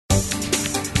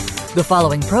The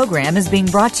following program is being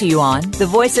brought to you on the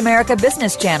Voice America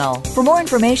Business Channel. For more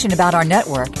information about our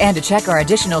network and to check our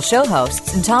additional show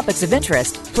hosts and topics of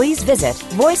interest, please visit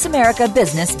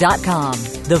voiceamericabusiness.com.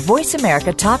 The Voice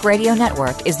America Talk Radio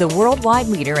Network is the worldwide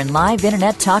leader in live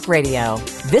Internet talk radio.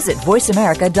 Visit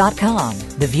voiceamerica.com.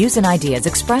 The views and ideas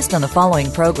expressed on the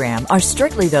following program are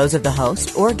strictly those of the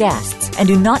host or guests and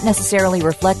do not necessarily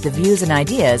reflect the views and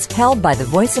ideas held by the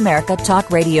Voice America Talk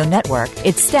Radio Network,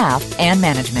 its staff, and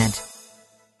management.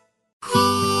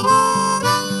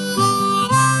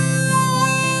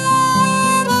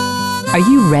 Are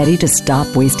you ready to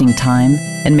stop wasting time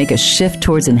and make a shift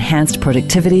towards enhanced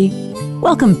productivity?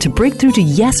 Welcome to Breakthrough to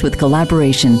Yes with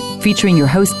Collaboration, featuring your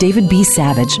host, David B.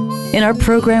 Savage. In our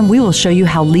program, we will show you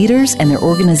how leaders and their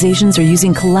organizations are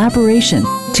using collaboration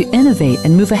to innovate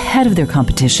and move ahead of their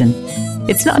competition.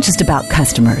 It's not just about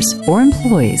customers or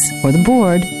employees or the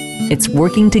board. It's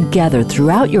working together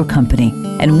throughout your company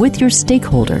and with your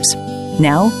stakeholders.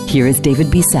 Now, here is David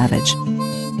B. Savage.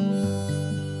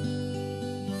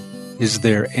 Is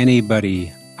there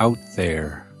anybody out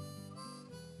there?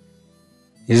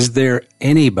 Is there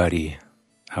anybody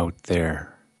out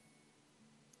there?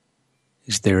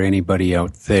 Is there anybody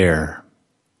out there?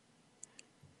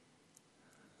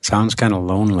 Sounds kind of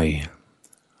lonely.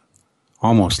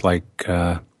 Almost like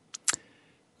The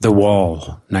Wall,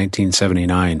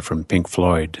 1979 from Pink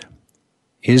Floyd.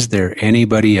 Is there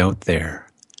anybody out there?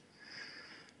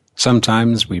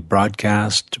 Sometimes we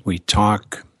broadcast, we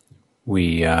talk,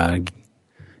 we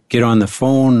get on the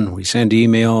phone, we send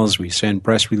emails, we send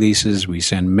press releases, we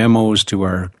send memos to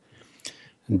our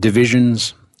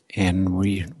divisions, and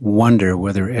we wonder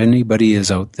whether anybody is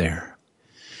out there.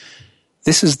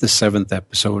 This is the 7th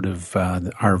episode of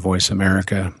our Voice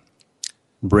America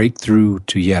Breakthrough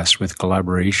to Yes with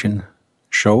Collaboration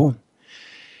show.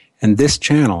 And this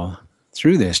channel,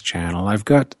 through this channel, I've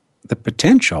got the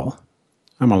potential,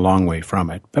 I'm a long way from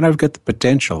it, but I've got the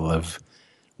potential of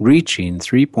reaching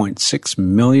 3.6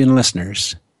 million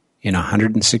listeners in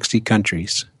 160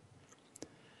 countries.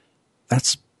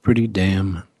 That's pretty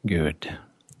damn good.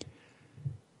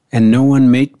 And no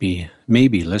one may be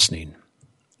listening.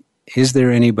 Is there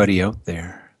anybody out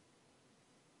there?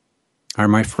 Are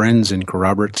my friends in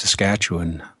Corroborate,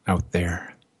 Saskatchewan out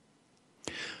there?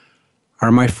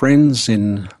 Are my friends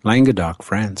in Languedoc,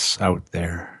 France out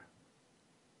there?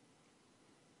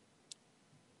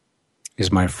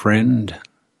 Is my friend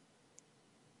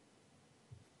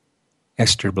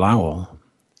Esther Blowell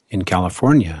in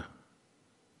California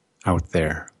out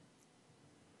there?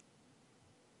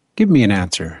 Give me an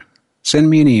answer. Send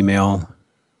me an email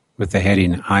with the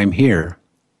heading, I'm here,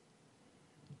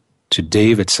 to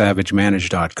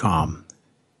dave@savagemanage.com.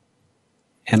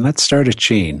 And let's start a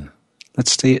chain.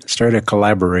 Let's start a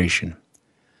collaboration.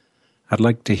 I'd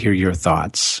like to hear your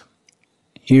thoughts.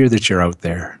 Hear that you're out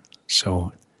there.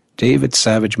 So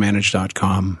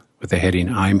dave@savagemanage.com with the heading,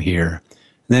 I'm here.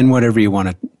 Then whatever you want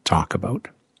to talk about.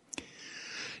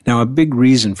 Now, a big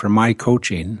reason for my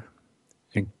coaching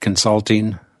and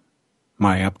consulting,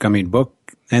 my upcoming book,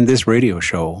 and this radio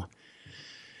show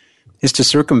is to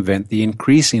circumvent the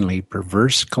increasingly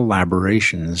perverse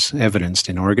collaborations evidenced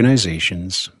in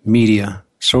organizations, media,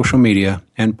 social media,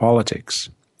 and politics.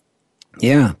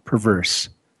 Yeah, perverse.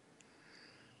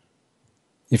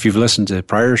 If you've listened to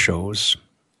prior shows,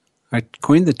 I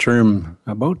coined the term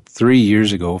about 4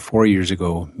 years ago,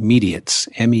 mediates,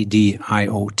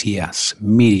 M-E-D-I-O-T-S,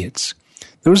 mediates.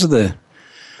 Those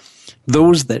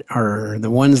that are the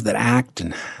ones that act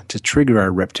and to trigger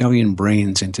our reptilian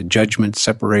brains into judgment,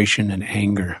 separation, and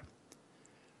anger,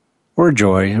 or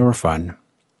joy, or fun.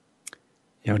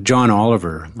 John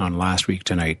Oliver on Last Week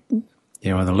Tonight,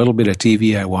 the little bit of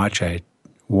TV I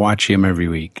watch him every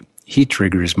week. He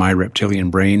triggers my reptilian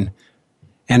brain,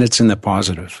 and it's in the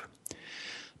positive.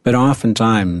 But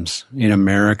oftentimes in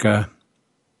America,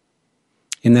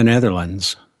 in the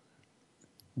Netherlands,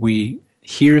 we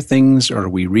hear things or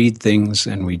we read things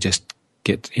and we just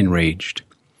get enraged.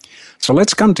 So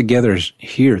let's come together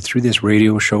here through this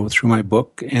radio show, through my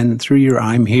book, and through your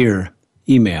I'm Here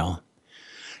email.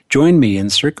 Join me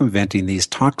in circumventing these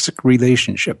toxic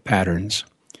relationship patterns.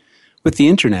 With the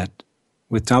internet,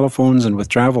 with telephones, and with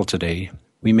travel today,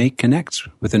 we may connect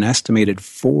with an estimated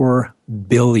 4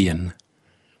 billion.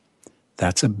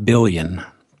 That's 1 billion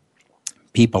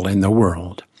people in the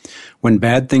world. When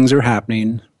bad things are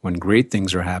happening, when great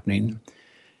things are happening,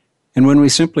 and when we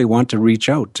simply want to reach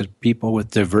out to people with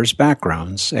diverse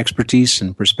backgrounds, expertise,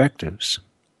 and perspectives.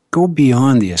 Go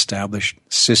beyond the established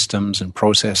systems and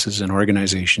processes and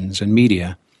organizations and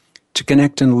media to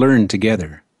connect and learn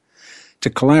together,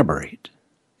 to collaborate.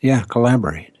 Yeah,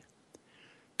 collaborate.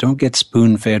 Don't get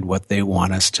spoon-fed what they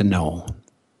want us to know.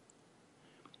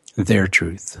 Their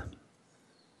truth.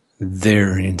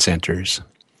 Their incenters.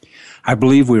 I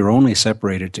believe we are only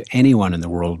separated to anyone in the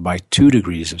world by 2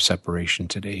 degrees of separation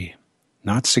today.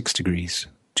 Not 6 degrees,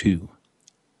 2.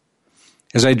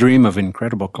 As I dream of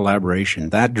incredible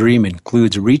collaboration, that dream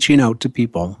includes reaching out to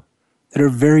people that are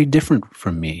very different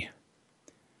from me.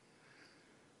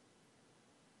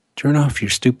 Turn off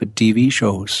your stupid TV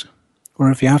shows. Or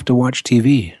if you have to watch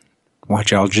TV,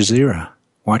 watch Al Jazeera,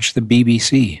 watch the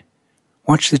BBC,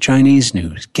 watch the Chinese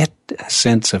news. Get a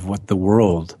sense of what the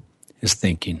world is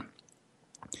thinking.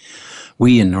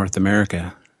 We in North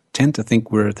America tend to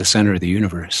think we're at the center of the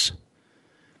universe.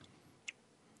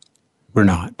 We're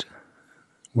not.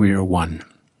 We are one.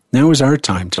 Now is our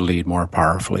time to lead more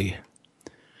powerfully.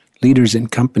 Leaders in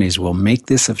companies will make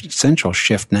this essential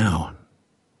shift now.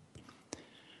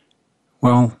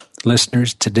 Well,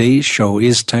 listeners, today's show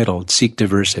is titled Seek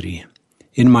Diversity.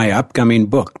 In my upcoming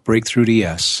book, Breakthrough to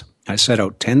Yes, I set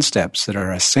out 10 steps that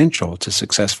are essential to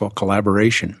successful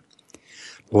collaboration.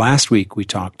 Last week, we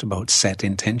talked about set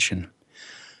intention.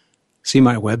 See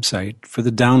my website for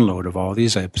the download of all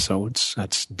these episodes.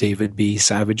 That's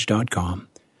davidbsavage.com.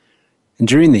 And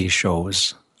during these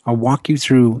shows, I'll walk you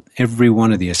through every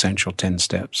one of the essential 10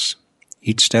 steps.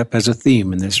 Each step has a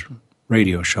theme in this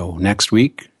radio show. Next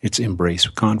week, it's Embrace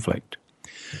Conflict.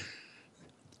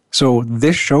 So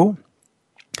this show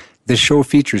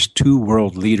features 2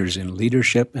 world leaders in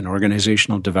leadership and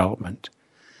organizational development.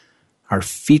 Our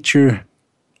feature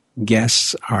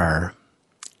guests are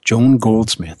Joan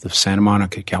Goldsmith of Santa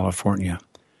Monica, California,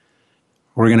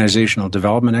 organizational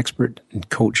development expert and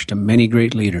coach to many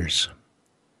great leaders.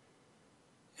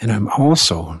 And I'm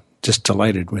also just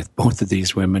delighted with both of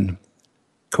these women,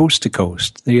 coast to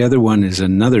coast. The other one is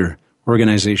another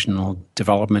organizational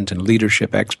development and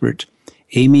leadership expert,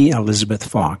 Amy Elizabeth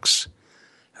Fox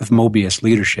of Mobius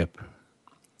Leadership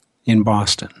in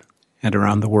Boston and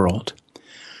around the world.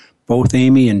 Both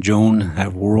Amy and Joan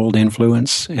have world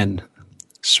influence and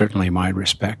certainly my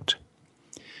respect.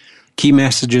 Key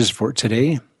messages for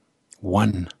today.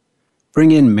 1.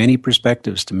 Bring in many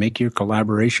perspectives to make your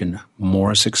collaboration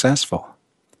more successful.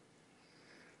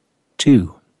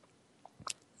 2.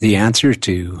 The answer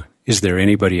to, is there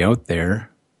anybody out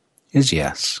there, is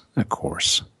yes, of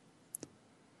course.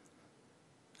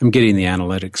 I'm getting the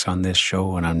analytics on this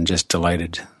show and I'm just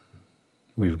delighted.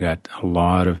 We've got a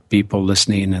lot of people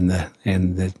listening and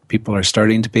the people are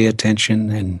starting to pay attention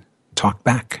and talk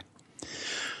back.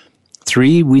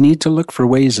 3, we need to look for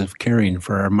ways of caring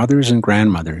for our mothers and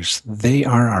grandmothers. They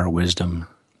are our wisdom.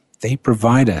 They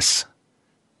provide us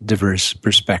diverse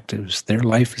perspectives. Their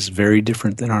life is very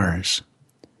different than ours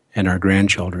and our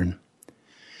grandchildren.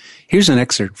 Here's an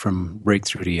excerpt from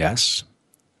Breakthrough to Yes,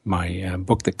 my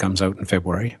book that comes out in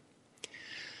February.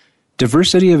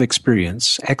 Diversity of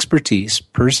experience, expertise,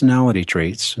 personality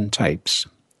traits and types,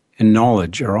 and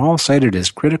knowledge are all cited as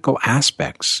critical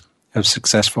aspects of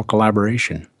successful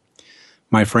collaboration.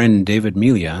 My friend David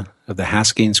Melia of the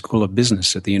Haskayne School of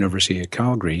Business at the University of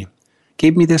Calgary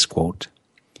gave me this quote.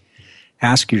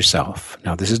 Ask yourself,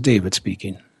 now this is David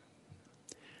speaking,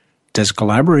 does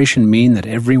collaboration mean that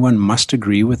everyone must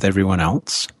agree with everyone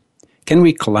else? Can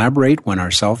we collaborate when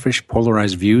our selfish,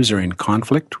 polarized views are in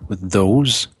conflict with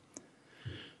those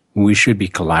we should be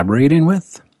collaborating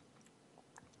with?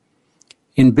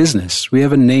 In business, we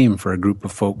have a name for a group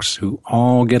of folks who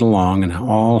all get along and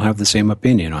all have the same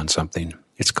opinion on something.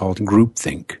 It's called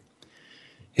groupthink.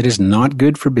 It is not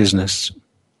good for business.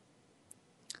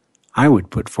 I would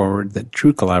put forward that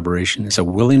true collaboration is a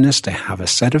willingness to have a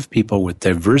set of people with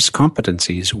diverse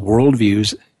competencies,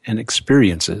 worldviews, and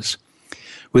experiences,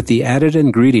 with the added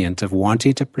ingredient of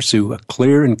wanting to pursue a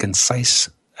clear and concise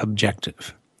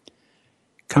objective.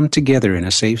 Come together in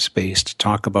a safe space to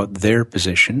talk about their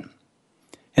position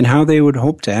and how they would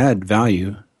hope to add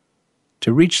value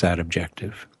to reach that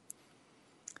objective,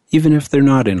 even if they're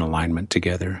not in alignment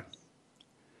together.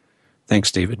 Thanks,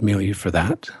 David Melia, for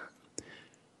that.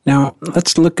 Now,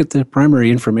 let's look at the primary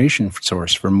information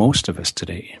source for most of us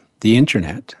today, the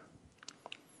Internet.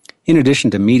 In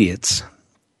addition to mediates,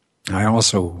 I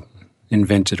also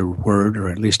invented a word, or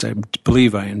at least I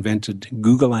believe I invented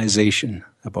Googleization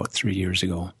about 3 years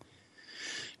ago.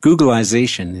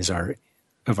 Googleization is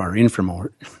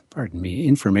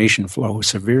information flow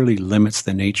severely limits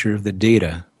the nature of the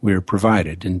data we are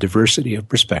provided and diversity of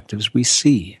perspectives we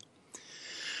see.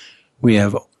 We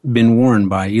have been warned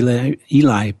by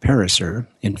Eli Pariser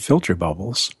in Filter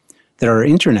Bubbles that our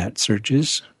internet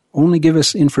searches only give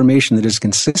us information that is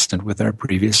consistent with our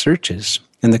previous searches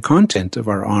and the content of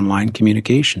our online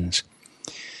communications.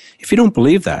 If you don't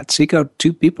believe that, seek out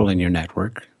 2 people in your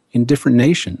network in different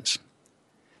nations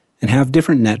and have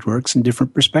different networks and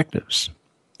different perspectives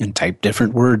and type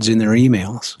different words in their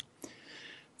emails.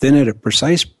 Then at a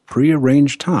precise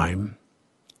prearranged time,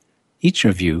 each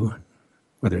of you,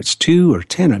 whether it's 2 or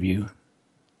 10 of you,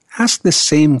 ask the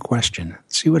same question.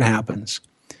 See what happens.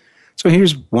 So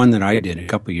here's one that I did a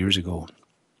couple years ago.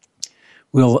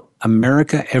 Will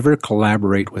America ever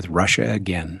collaborate with Russia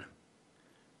again?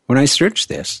 When I searched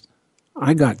this,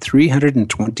 I got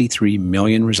 323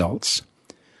 million results.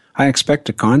 I expect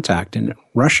a contact in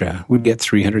Russia would get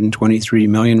 323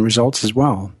 million results as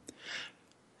well.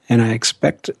 And I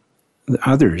expect the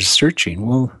others searching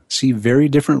will see very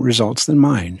different results than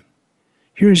mine.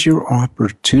 Here's your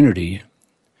opportunity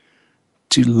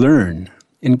to learn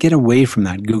and get away from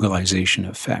that Googleization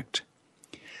effect.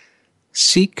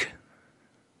 Seek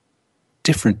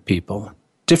different people,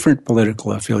 different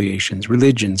political affiliations,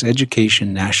 religions,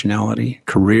 education, nationality,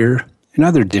 career, and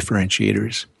other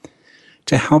differentiators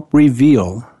to help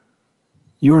reveal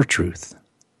your truth,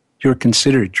 your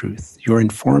considered truth, your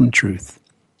informed truth.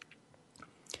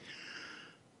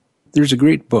 There's a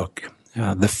great book,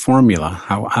 The Formula,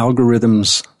 How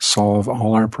Algorithms Solve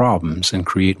All Our Problems and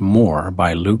Create More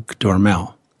by Luke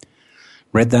Dormel.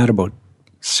 Read that about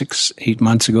 6-8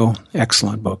 months ago.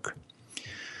 Excellent book.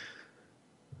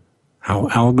 How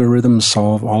Algorithms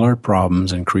Solve All Our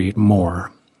Problems and Create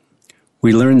More.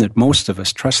 We learn that most of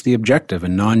us trust the objective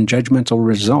and non-judgmental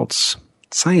results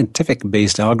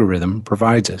scientific-based algorithm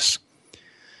provides us,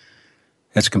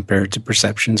 as compared to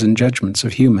perceptions and judgments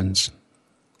of humans.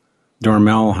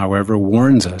 Dormel, however,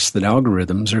 warns us that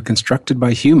algorithms are constructed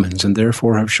by humans and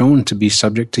therefore have shown to be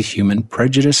subject to human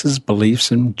prejudices, beliefs,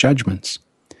 and judgments.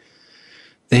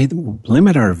 They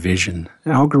limit our vision.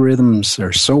 Algorithms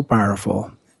are so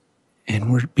powerful,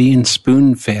 and we're being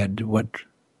spoon-fed what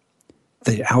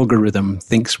the algorithm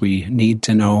thinks we need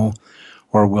to know,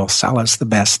 or will sell us the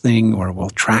best thing, or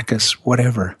will track us,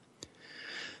 whatever.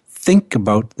 Think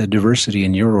about the diversity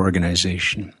in your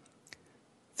organization.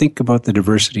 Think about the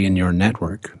diversity in your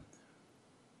network.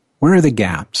 Where are the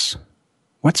gaps?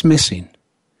 What's missing?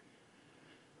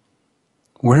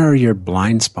 Where are your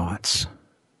blind spots?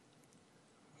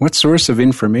 What source of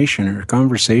information or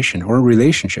conversation or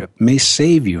relationship may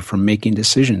save you from making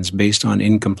decisions based on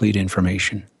incomplete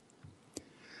information?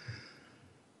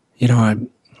 You know, I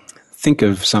think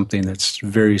of something that's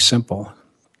very simple.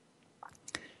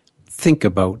 Think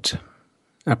about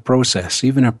a process,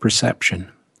 even a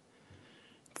perception.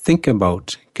 Think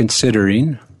about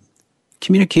considering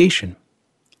communication.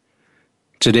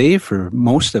 Today, for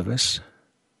most of us,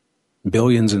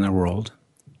 billions in the world,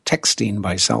 texting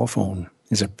by cell phone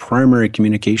is a primary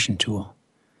communication tool.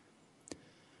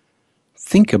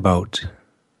 Think about,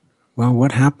 well,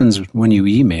 what happens when you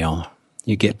email?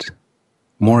 You get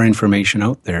more information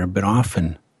out there, but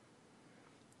often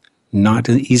not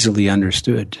easily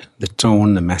understood. The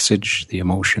tone, the message, the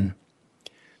emotion.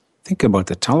 Think about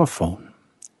the telephone,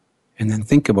 and then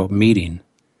think about meeting.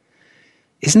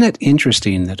 Isn't it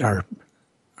interesting that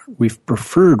we've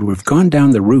gone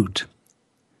down the route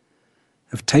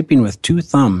of typing with 2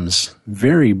 thumbs,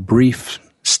 very brief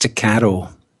staccato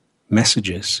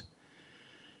messages.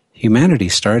 Humanity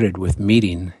started with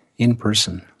meeting in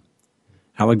person.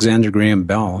 Alexander Graham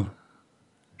Bell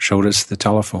showed us the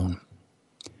telephone.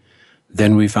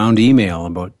 Then we found email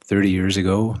about 30 years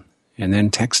ago, and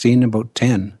then texting about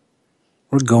 10.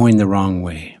 We're going the wrong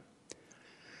way.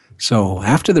 So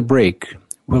after the break,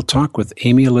 we'll talk with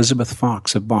Amy Elizabeth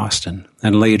Fox of Boston,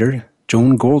 and later,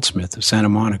 Joan Goldsmith of Santa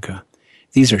Monica.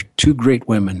 These are 2 great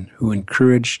women who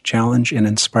encourage, challenge, and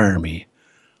inspire me.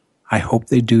 I hope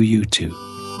they do you too.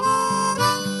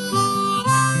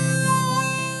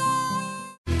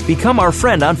 Become our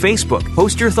friend on Facebook.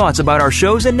 Post your thoughts about our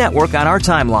shows and network on our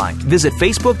timeline. Visit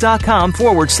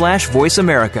Facebook.com/Voice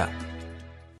America.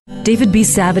 David B.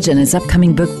 Savage and his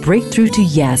upcoming book, Breakthrough to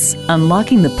Yes,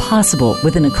 Unlocking the Possible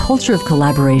Within a Culture of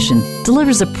Collaboration,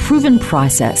 delivers a proven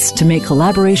process to make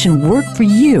collaboration work for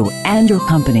you and your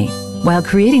company, while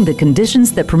creating the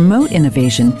conditions that promote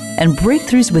innovation and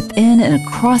breakthroughs within and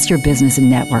across your business and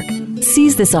network.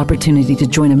 Seize this opportunity to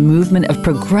join a movement of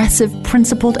progressive,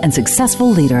 principled, and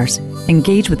successful leaders.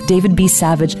 Engage with David B.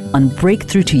 Savage on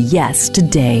Breakthrough to Yes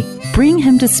today. Bring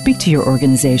him to speak to your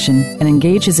organization and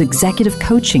engage his executive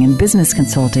coaching and business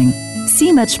consulting.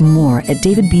 See much more at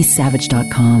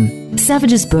davidbsavage.com.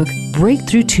 Savage's book,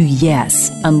 Breakthrough to Yes,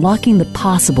 Unlocking the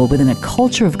Possible Within a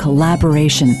Culture of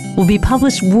Collaboration, will be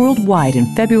published worldwide in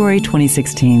February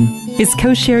 2016. His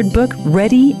co-shared book,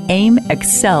 Ready, Aim,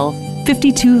 Excel,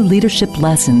 52 Leadership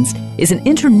Lessons, is an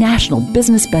international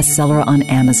business bestseller on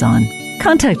Amazon.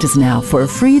 Contact us now for a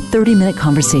free 30-minute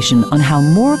conversation on how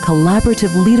more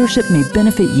collaborative leadership may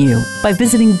benefit you by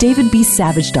visiting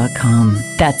davidbsavage.com.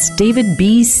 That's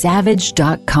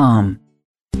davidbsavage.com.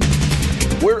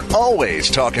 We're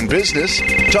always talking business.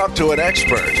 Talk to an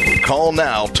expert. Call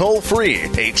now toll free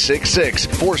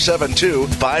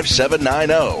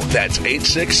 866-472-5790. That's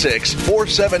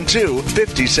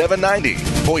 866-472-5790.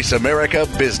 Voice America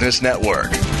Business Network.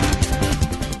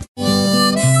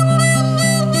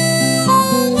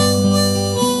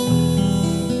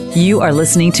 You are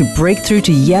listening to Breakthrough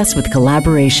to Yes with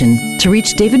Collaboration. To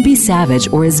reach David B. Savage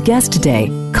or his guest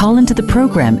today, call into the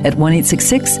program at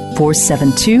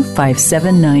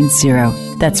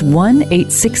 1-866-472-5790. That's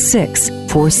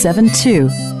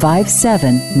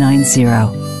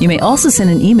 1-866-472-5790. You may also send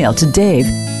an email to Dave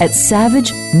at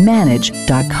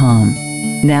savagemanage.com.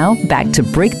 Now, back to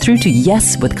Breakthrough to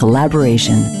Yes with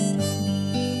Collaboration.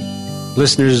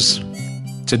 Listeners,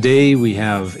 today we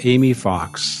have Amy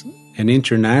Fox, an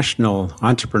international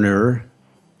entrepreneur,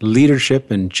 leadership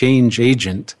and change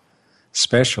agent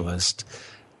specialist.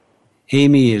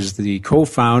 Amy is the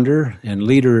co-founder and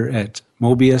leader at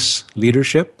Mobius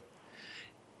Leadership.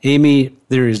 Amy,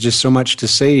 there is just so much to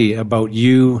say about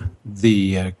you,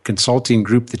 the consulting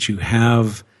group that you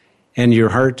have, and your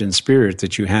heart and spirit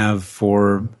that you have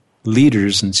for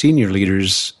leaders and senior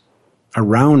leaders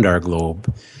around our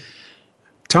globe.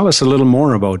 Tell us a little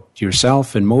more about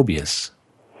yourself and Mobius.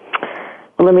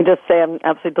 Well, let me just say I'm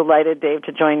absolutely delighted, Dave,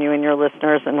 to join you and your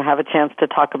listeners and have a chance to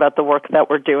talk about the work that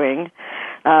we're doing.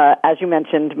 As you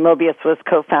mentioned, Mobius was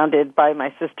co-founded by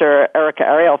my sister, Erica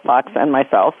Ariel Fox, and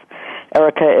myself.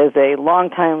 Erica is a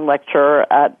longtime lecturer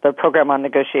at the Program on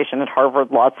Negotiation at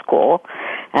Harvard Law School,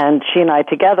 and she and I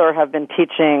together have been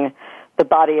teaching the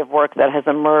body of work that has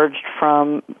emerged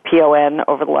from PON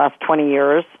over the last 20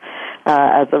 years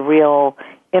as a real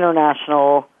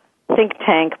international think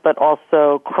tank, but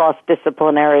also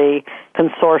cross-disciplinary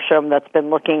consortium that's been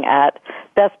looking at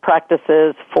best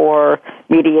practices for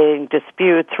mediating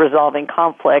disputes, resolving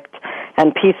conflict,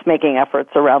 and peacemaking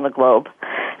efforts around the globe.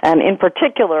 And in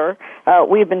particular,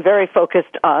 we've been very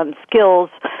focused on skills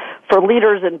for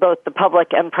leaders in both the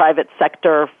public and private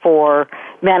sector for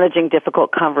managing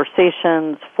difficult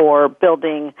conversations, for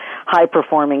building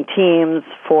high-performing teams,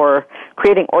 for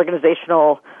creating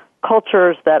organizational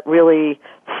cultures that really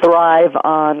thrive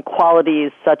on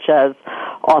qualities such as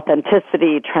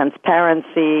authenticity,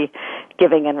 transparency,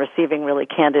 giving and receiving really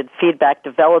candid feedback,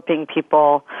 developing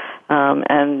people,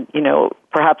 and,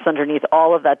 perhaps underneath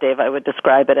all of that, Dave, I would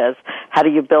describe it as how do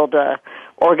you build a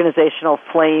organizational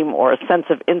flame or a sense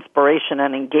of inspiration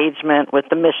and engagement with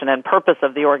the mission and purpose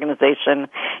of the organization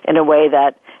in a way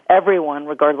that everyone,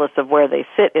 regardless of where they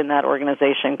sit in that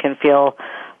organization, can feel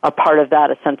a part of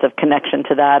that, a sense of connection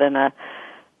to that, and a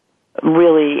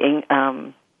really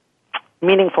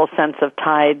meaningful sense of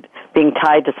being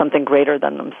tied to something greater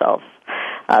than themselves.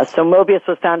 So Mobius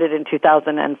was founded in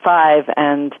 2005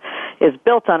 and is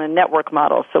built on a network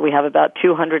model. So we have about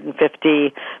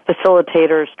 250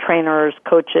 facilitators, trainers,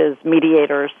 coaches,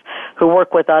 mediators who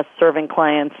work with us serving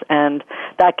clients, and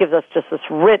that gives us just this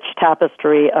rich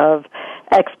tapestry of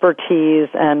expertise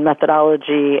and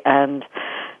methodology and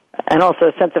also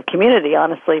a sense of community,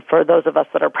 honestly, for those of us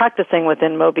that are practicing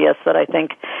within Mobius that I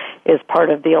think is part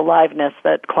of the aliveness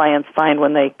that clients find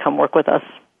when they come work with us.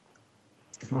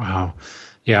 Wow.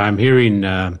 Yeah, I'm hearing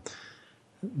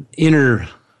inner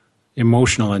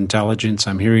emotional intelligence.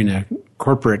 I'm hearing a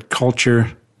corporate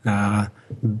culture,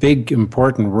 big,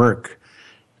 important work.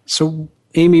 So,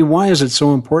 Amy, why is it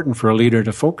so important for a leader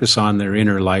to focus on their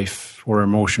inner life or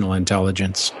emotional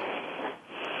intelligence?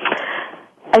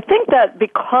 I think that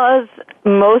because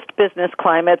most business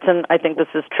climates, and I think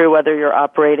this is true whether you're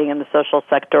operating in the social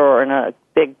sector or in a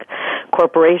big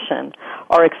corporation,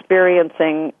 are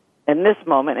experiencing in this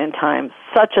moment in time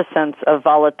such a sense of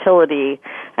volatility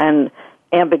and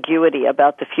ambiguity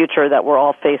about the future that we're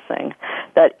all facing,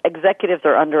 that executives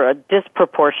are under a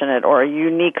disproportionate or a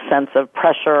unique sense of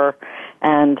pressure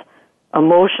and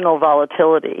emotional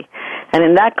volatility. And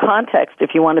in that context,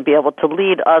 if you want to be able to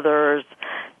lead others,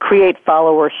 create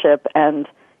followership, and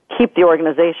keep the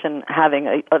organization having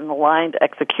an aligned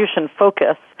execution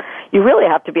focus, you really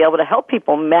have to be able to help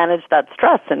people manage that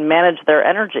stress and manage their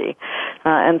energy.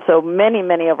 And so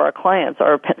many of our clients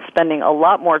are spending a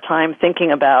lot more time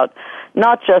thinking about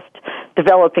not just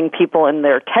developing people in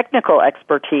their technical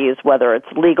expertise, whether it's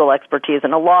legal expertise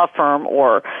in a law firm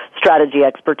or strategy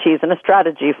expertise in a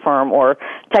strategy firm or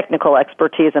technical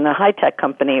expertise in a high-tech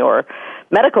company or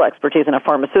medical expertise in a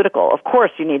pharmaceutical. Of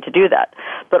course, you need to do that.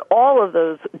 But all of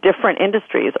those different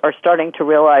industries are starting to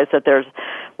realize that there's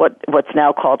what's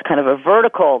now called kind of a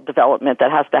vertical development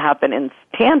that has to happen in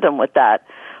tandem with that,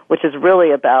 which is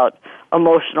really about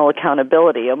emotional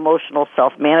accountability, emotional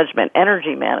self-management,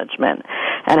 energy management,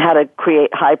 and how to create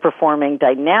high-performing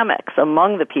dynamics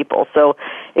among the people. So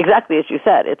exactly as you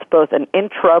said, it's both an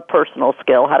intrapersonal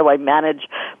skill, how do I manage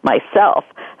myself,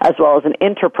 as well as an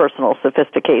interpersonal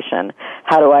sophistication,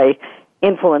 how do I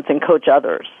influence and coach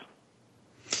others.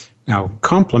 Now,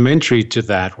 complementary to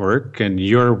that work and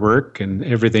your work and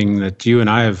everything that you and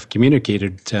I have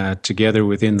communicated together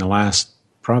within the last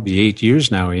probably 8 years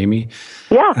now, Amy.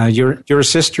 Yeah. Your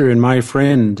sister and my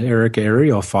friend, Erica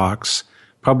Ariel Fox,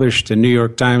 published a New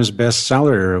York Times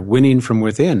bestseller, Winning from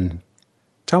Within.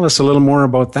 Tell us a little more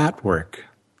about that work.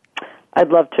 I'd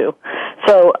love to.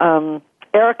 So,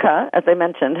 Erica, as I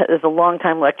mentioned, is a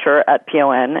longtime lecturer at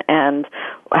PON and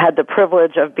had the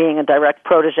privilege of being a direct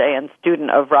protege and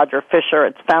student of Roger Fisher,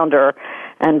 its founder,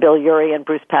 and Bill Urey and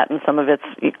Bruce Patton, some of its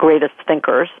greatest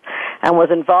thinkers, and was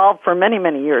involved for many,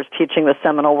 many years teaching the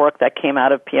seminal work that came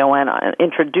out of PON,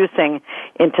 introducing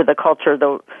into the culture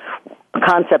the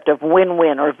concept of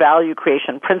win-win or value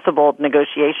creation, principled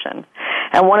negotiation.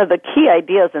 And one of the key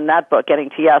ideas in that book, Getting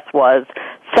to Yes, was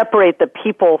separate the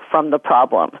people from the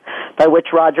problem, by which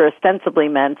Roger ostensibly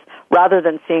meant rather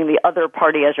than seeing the other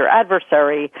party as your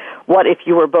adversary, what if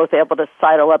you were both able to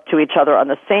sidle up to each other on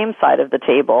the same side of the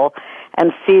table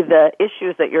and see the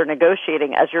issues that you're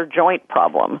negotiating as your joint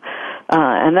problem.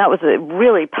 And that was a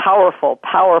really powerful,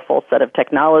 powerful set of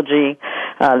technology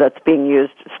that's being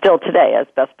used still today as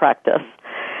best practice.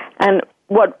 And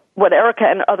what Erica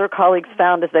and other colleagues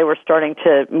found as they were starting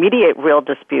to mediate real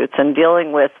disputes and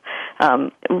dealing with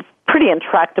pretty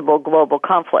intractable global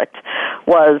conflict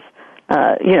was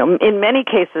in many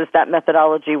cases that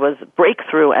methodology was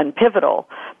breakthrough and pivotal,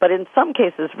 but in some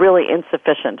cases really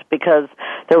insufficient because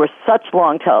there was such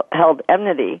long-held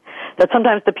enmity that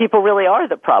sometimes the people really are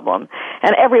the problem.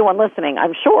 And everyone listening,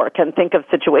 I'm sure, can think of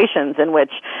situations in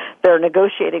which they're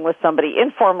negotiating with somebody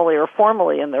informally or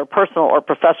formally in their personal or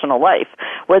professional life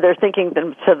where they're thinking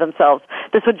to themselves,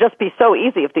 this would just be so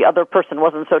easy if the other person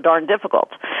wasn't so darn difficult.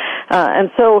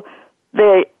 And so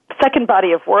the second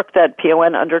body of work that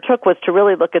PON undertook was to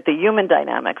really look at the human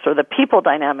dynamics or the people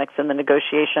dynamics in the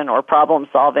negotiation or problem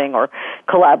solving or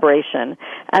collaboration.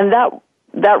 And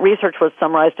that research was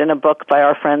summarized in a book by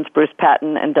our friends Bruce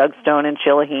Patton and Doug Stone and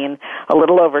Sheila Heen a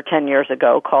little over 10 years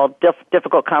ago called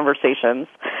Difficult Conversations,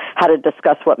 How to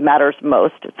Discuss What Matters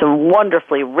Most. It's a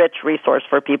wonderfully rich resource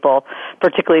for people,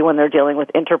 particularly when they're dealing with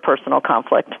interpersonal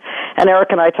conflict. And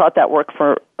Eric and I taught that work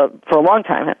for a long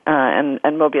time, and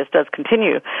Mobius does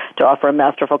continue to offer a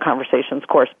Masterful Conversations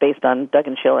course based on Doug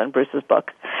and Sheila and Bruce's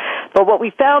book. But what we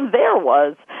found there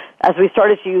was, as we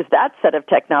started to use that set of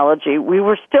technology, we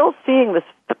were still seeing this,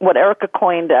 what Erica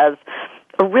coined as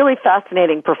a really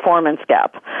fascinating performance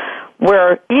gap,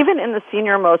 where even in the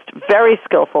senior-most, very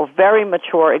skillful, very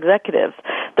mature executives,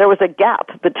 there was a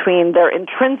gap between their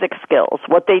intrinsic skills,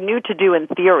 what they knew to do in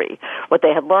theory, what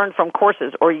they had learned from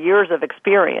courses or years of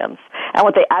experience, and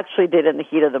what they actually did in the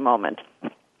heat of the moment.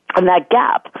 And that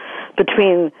gap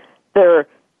between their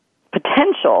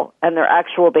potential and their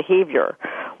actual behavior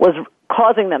was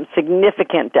causing them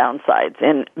significant downsides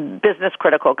in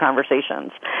business-critical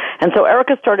conversations. And so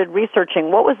Erica started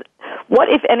researching what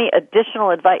if any additional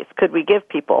advice could we give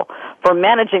people for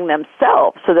managing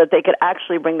themselves so that they could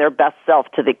actually bring their best self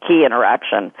to the key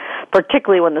interaction,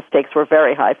 particularly when the stakes were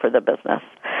very high for the business.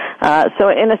 So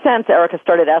in a sense, Erica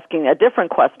started asking a different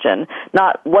question,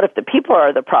 not what if the people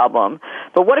are the problem,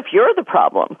 but what if you're the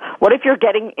problem? What if you're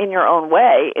getting in your own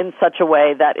way in such a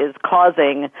way that is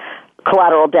causing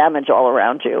collateral damage all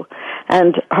around you?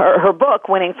 And her book,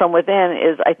 Winning from Within,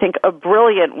 is, I think, a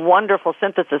brilliant, wonderful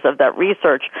synthesis of that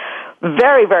research.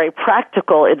 Very, very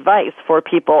practical advice for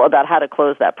people about how to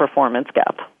close that performance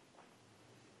gap.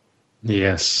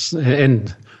 Yes,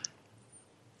 and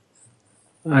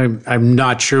I'm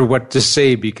not sure what to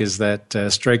say because that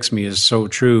strikes me as so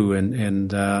true,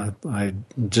 and I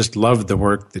just love the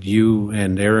work that you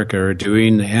and Erica are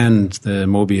doing and the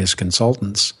Mobius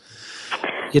consultants.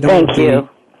 Thank you.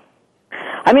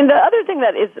 I mean, the other thing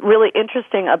that is really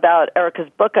interesting about Erica's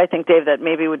book, I think, Dave, that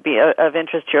maybe would be of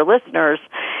interest to your listeners,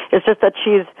 is just that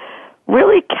she's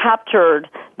really captured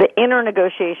the inner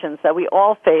negotiations that we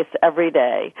all face every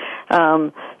day.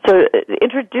 So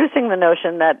introducing the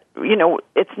notion that,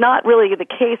 it's not really the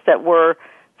case that we're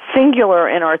singular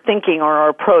in our thinking or our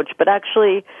approach, but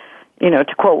actually,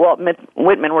 to quote Walt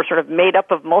Whitman, we're sort of made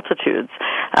up of multitudes.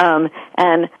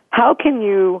 And how can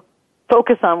you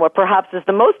focus on what perhaps is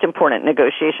the most important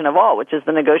negotiation of all, which is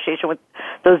the negotiation with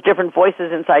those different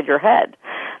voices inside your head?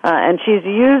 And she's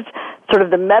used sort of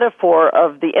the metaphor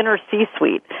of the inner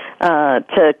C-suite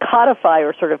to codify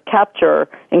or sort of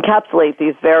encapsulate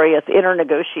these various inner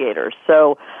negotiators.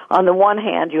 So on the one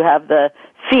hand, you have the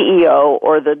CEO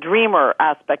or the dreamer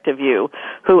aspect of you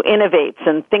who innovates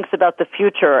and thinks about the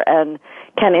future and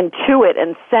can intuit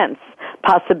and sense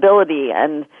possibility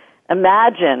and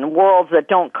imagine worlds that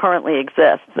don't currently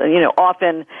exist.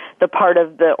 Often the part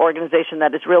of the organization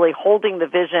that is really holding the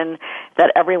vision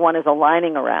that everyone is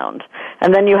aligning around.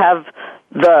 And then you have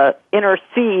the inner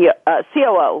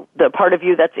COO, the part of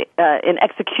you that's in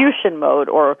execution mode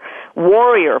or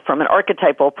warrior from an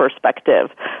archetypal perspective,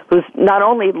 who's not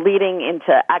only leading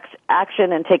into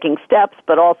action and taking steps,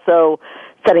 but also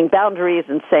setting boundaries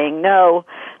and saying no.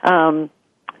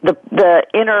 The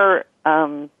inner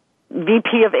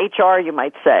VP of HR, you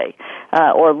might say,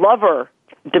 or lover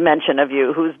dimension of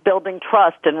you, who's building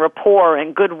trust and rapport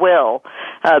and goodwill,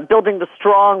 building the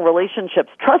strong relationships,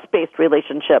 trust-based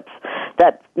relationships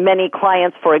that many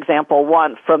clients, for example,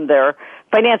 want from their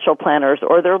financial planners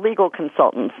or their legal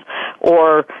consultants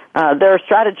or their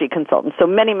strategy consultants. So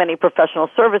many, many professional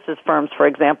services firms, for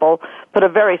example, put a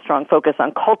very strong focus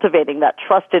on cultivating that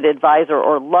trusted advisor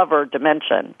or lover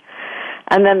dimension.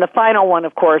 And then the final one,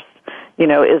 of course,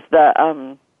 is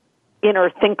the inner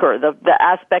thinker, the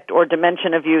aspect or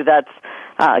dimension of you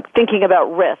that's thinking about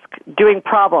risk, doing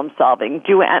problem solving,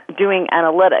 doing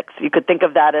analytics. You could think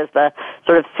of that as the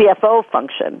sort of CFO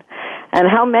function. And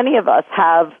how many of us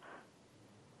have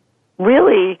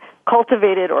really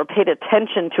cultivated or paid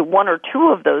attention to one or two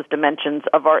of those dimensions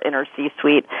of our inner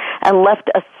C-suite and left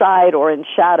aside or in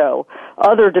shadow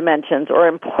other dimensions or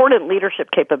important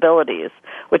leadership capabilities,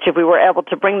 which if we were able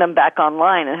to bring them back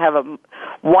online and have a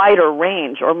wider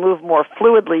range or move more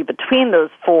fluidly between those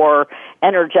four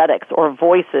energetics or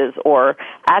voices or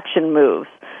action moves,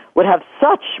 would have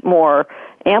such more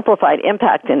amplified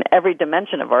impact in every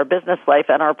dimension of our business life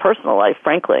and our personal life,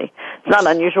 frankly. It's not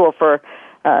unusual for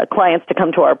clients to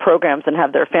come to our programs and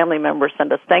have their family members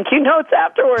send us thank you notes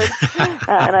afterwards.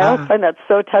 And I always find that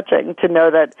so touching to know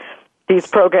that these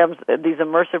programs, these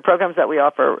immersive programs that we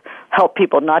offer, help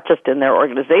people not just in their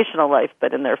organizational life,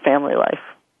 but in their family life.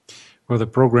 Well, the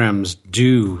programs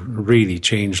do really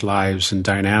change lives and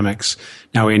dynamics.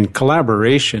 Now, in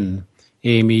collaboration,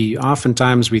 Amy,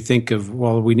 oftentimes we think of,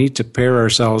 we need to pair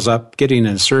ourselves up, getting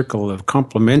in a circle of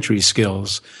complementary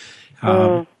skills.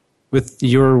 With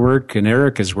your work and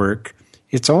Erica's work,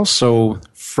 it's also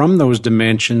from those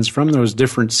dimensions, from those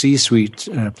different C-suite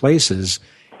places,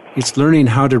 it's learning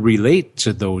how to relate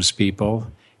to those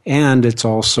people, and it's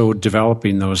also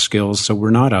developing those skills so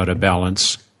we're not out of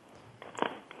balance.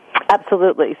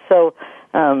 Absolutely. So,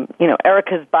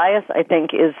 Erica's bias, I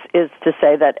think, is to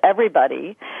say that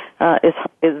everybody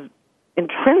is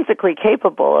intrinsically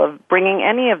capable of bringing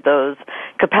any of those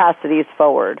capacities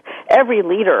forward. Every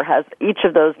leader has each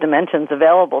of those dimensions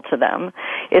available to them.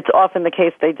 It's often the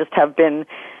case they just have been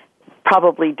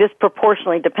probably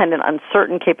disproportionately dependent on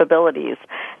certain capabilities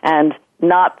and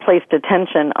not placed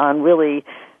attention on really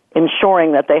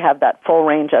ensuring that they have that full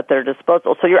range at their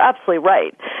disposal. So you're absolutely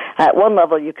right. At one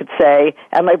level, you could say,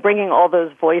 am I bringing all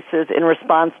those voices in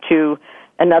response to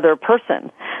another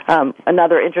person?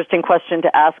 Another interesting question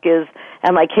to ask is,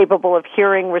 am I capable of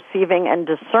hearing, receiving, and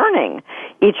discerning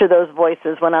each of those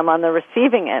voices when I'm on the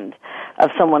receiving end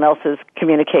of someone else's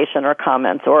communication or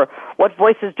comments? Or what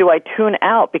voices do I tune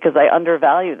out because I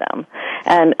undervalue them?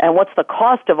 And what's the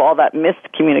cost of all that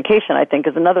missed communication, I think,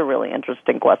 is another really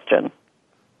interesting question.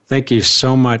 Thank you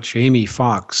so much, Amy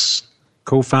Fox,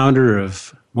 co-founder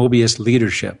of Mobius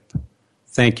Leadership.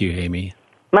 Thank you, Amy.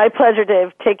 My pleasure,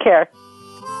 Dave. Take care.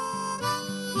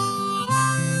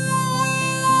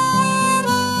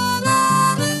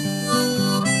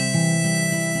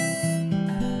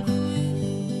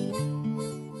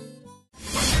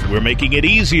 We're making it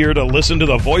easier to listen to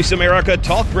the Voice America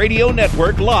Talk Radio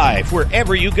Network live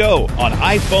wherever you go on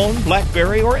iPhone,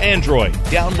 BlackBerry, or Android.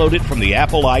 Download it from the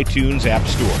Apple iTunes App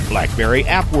Store, BlackBerry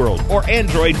App World, or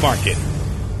Android Market.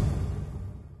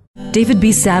 David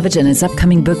B. Savage and his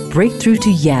upcoming book, Breakthrough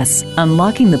to Yes,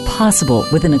 Unlocking the Possible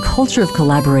Within a Culture of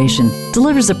Collaboration,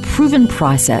 delivers a proven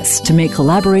process to make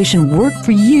collaboration work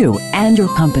for you and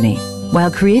your company, while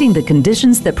creating the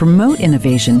conditions that promote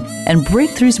innovation and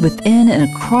breakthroughs within and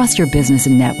across your business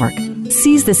and network.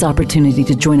 Seize this opportunity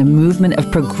to join a movement of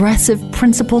progressive,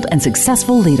 principled, and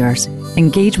successful leaders.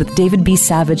 Engage with David B.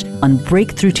 Savage on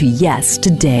Breakthrough to Yes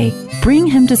today. Bring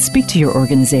him to speak to your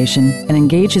organization and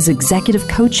engage his executive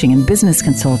coaching and business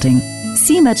consulting.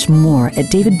 See much more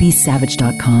at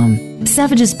davidbsavage.com.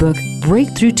 Savage's book,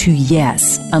 Breakthrough to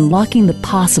Yes, Unlocking the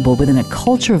Possible Within a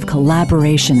Culture of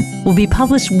Collaboration, will be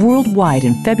published worldwide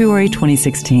in February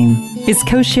 2016. His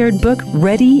co-shared book,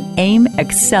 Ready, Aim,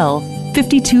 Excel,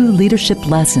 52 Leadership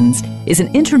Lessons, is an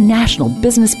international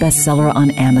business bestseller on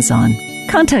Amazon.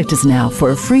 Contact us now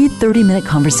for a free 30-minute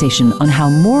conversation on how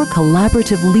more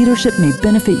collaborative leadership may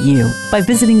benefit you by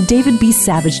visiting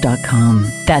davidbsavage.com.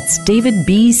 That's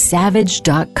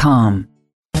davidbsavage.com.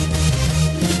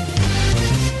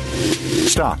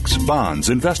 Stocks, bonds,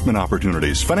 investment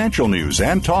opportunities, financial news,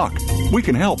 and talk. We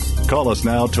can help. Call us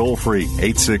now toll-free,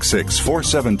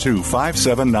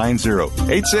 866-472-5790.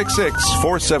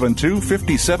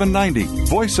 866-472-5790.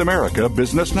 Voice America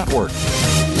Business Network.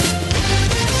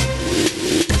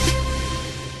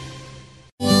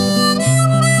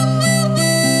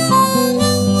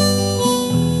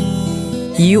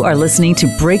 You are listening to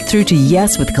Breakthrough to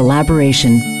Yes with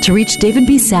Collaboration. To reach David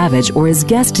B. Savage or his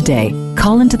guest today,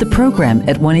 call into the program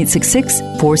at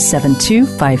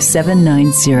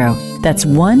 1-866-472-5790. That's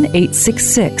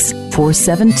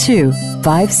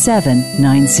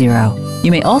 1-866-472-5790.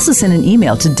 You may also send an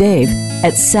email to Dave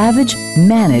at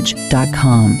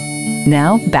savagemanage.com.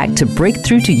 Now, back to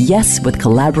Breakthrough to Yes with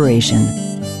Collaboration.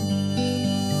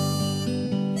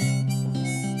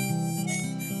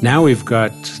 Now we've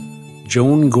got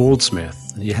Joan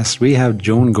Goldsmith. Yes, we have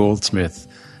Joan Goldsmith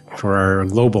for our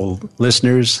global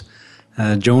listeners.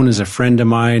 Joan is a friend of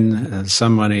mine,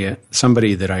 somebody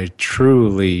that I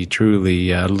truly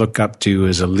look up to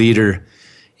as a leader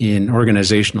in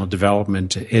organizational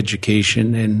development,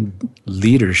 education, and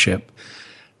leadership.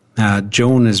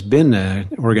 Joan has been an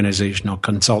organizational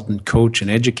consultant, coach, and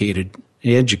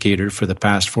educator for the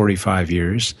past 45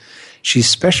 years. She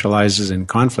specializes in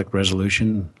conflict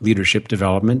resolution, leadership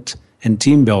development, and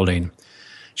team building.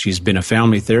 She's been a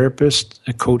family therapist,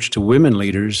 a coach to women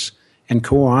leaders, and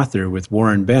co-author with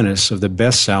Warren Bennis of the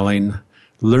best-selling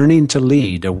Learning to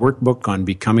Lead, a workbook on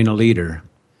becoming a leader.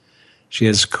 She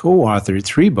has co-authored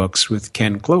 3 books with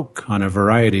Ken Cloke on a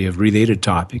variety of related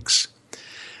topics.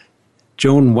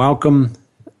 Joan, welcome.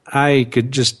 I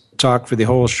could just talk for the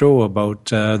whole show about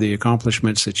the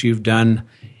accomplishments that you've done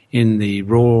in the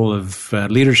role of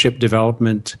leadership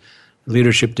development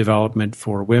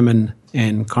for women,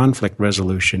 and conflict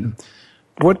resolution.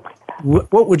 What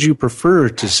would you prefer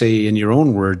to say in your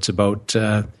own words about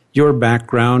your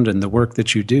background and the work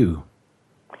that you do?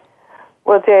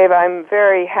 Well, Dave, I'm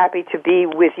very happy to be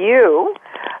with you.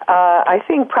 I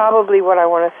think probably what I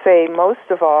want to say most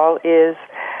of all is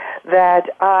that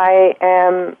I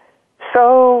am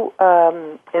so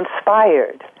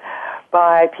inspired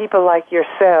by people like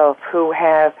yourself who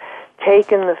have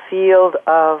taken the field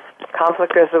of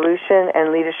conflict resolution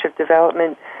and leadership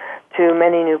development to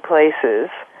many new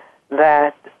places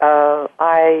that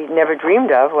I never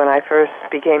dreamed of when I first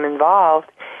became involved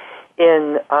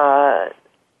in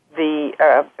the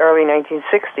early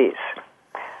 1960s.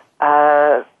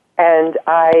 And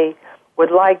I would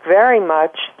like very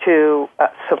much to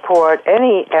support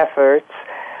any efforts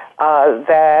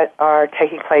that are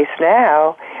taking place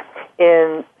now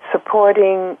in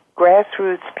supporting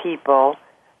grassroots people,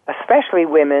 especially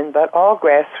women, but all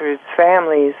grassroots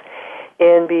families,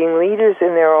 in being leaders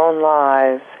in their own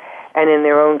lives and in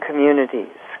their own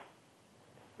communities.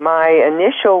 My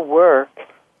initial work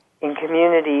in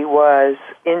community was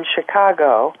in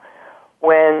Chicago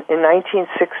when, in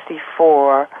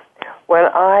 1964, when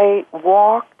I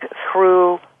walked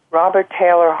through Robert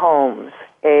Taylor Homes,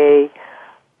 a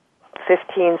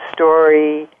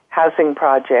 15-story housing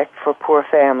project for poor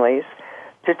families,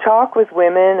 to talk with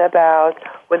women about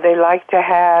would they like to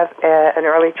have an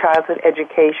early childhood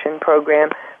education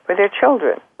program for their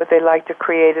children? Would they like to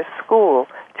create a school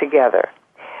together?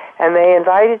 And they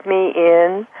invited me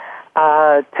in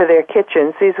to their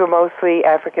kitchens. These were mostly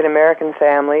African-American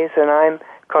families, and I'm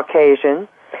Caucasian.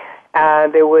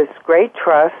 There was great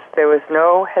trust. There was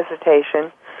no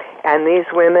hesitation. And these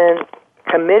women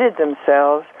committed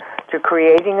themselves to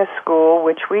creating a school,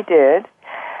 which we did,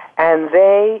 and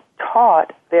they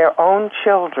taught their own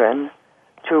children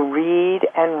to read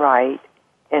and write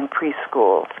in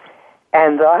preschools.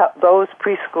 And those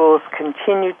preschools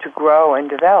continued to grow and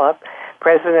develop.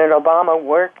 President Obama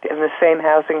worked in the same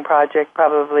housing project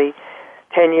probably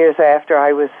 10 years after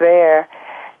I was there,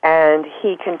 and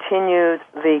he continued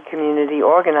the community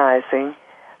organizing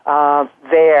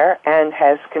there and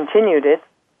has continued it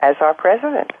as our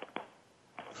president.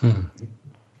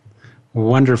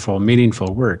 Wonderful,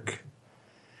 meaningful work.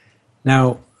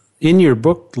 Now, in your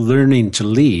book, Learning to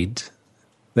Lead,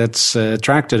 that's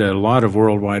attracted a lot of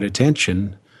worldwide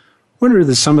attention. What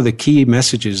are some of the key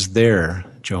messages there,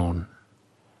 Joan?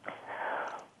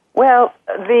 Well,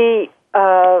 the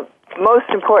most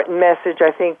important message,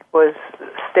 I think, was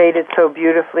stated so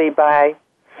beautifully by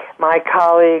my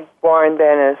colleague, Warren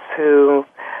Bennis, who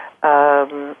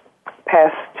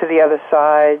passed to the other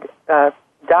side,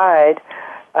 died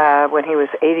when he was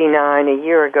 89 a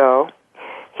year ago.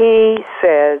 He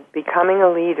said, becoming a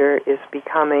leader is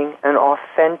becoming an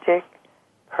authentic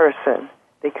person,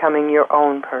 becoming your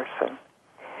own person.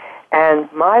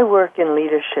 And my work in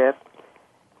leadership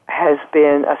has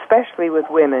been, especially with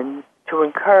women, to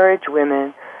encourage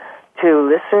women to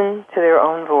listen to their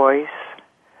own voice,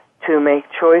 to make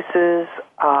choices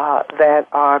that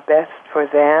are best for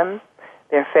them,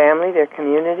 their family, their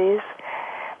communities,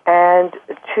 and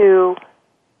to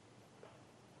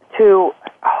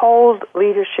hold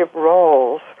leadership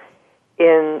roles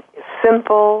in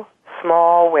simple,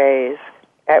 small ways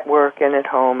at work and at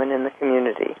home and in the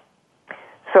community.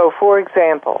 So, for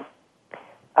example,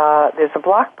 there's a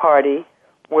block party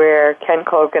where Ken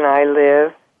Cloak and I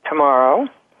live tomorrow,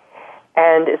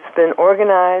 and it's been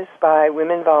organized by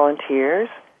women volunteers,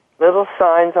 little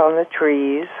signs on the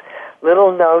trees,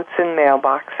 little notes in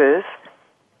mailboxes.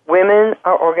 Women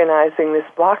are organizing this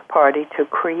block party to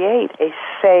create a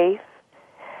safe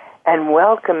and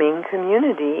welcoming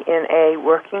community in a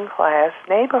working-class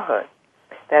neighborhood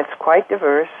that's quite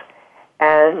diverse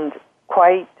and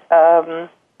quite grassroots,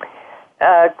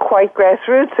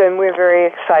 and we're very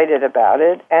excited about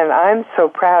it. And I'm so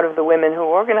proud of the women who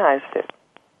organized it.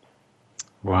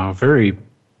 Wow, very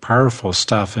powerful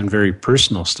stuff and very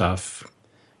personal stuff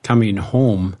coming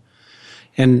home.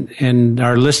 And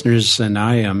our listeners and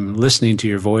I am listening to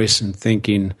your voice and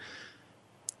thinking,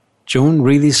 Joan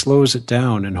really slows it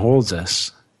down and holds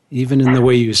us. Even in the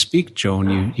way you speak,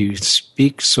 Joan, you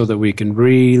speak so that we can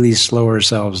really slow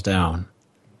ourselves down.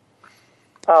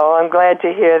 Oh, I'm glad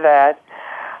to hear that.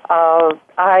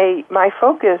 My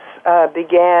focus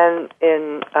began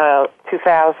in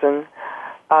 2000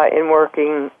 in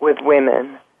working with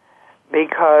women,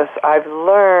 because I've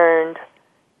learned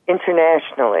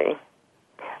internationally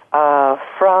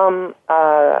from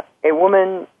a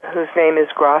woman whose name is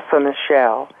Graça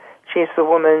Machel. She's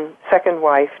the second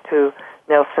wife to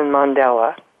Nelson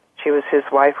Mandela. She was his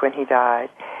wife when he died.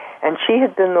 And she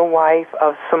had been the wife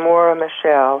of Samora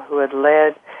Machel, who had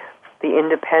led the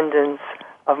independence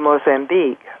of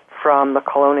Mozambique from the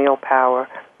colonial power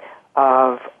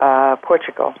of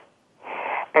Portugal.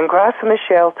 And Graça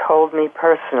Machel told me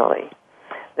personally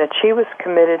that she was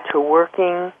committed to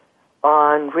working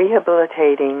on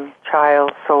rehabilitating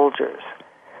child soldiers,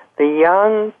 the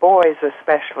young boys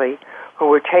especially, who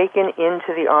were taken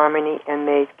into the army and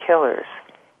made killers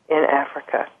in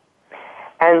Africa.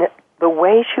 And the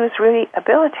way she was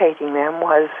rehabilitating them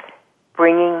was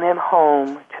bringing them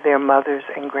home to their mothers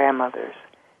and grandmothers,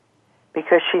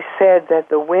 because she said that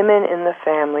the women in the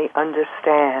family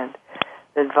understand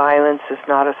that violence is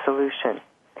not a solution.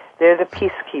 They're the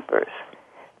peacekeepers.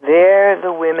 They're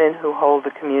the women who hold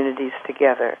the communities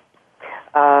together.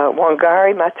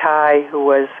 Wangari Maathai, who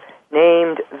was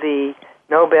named the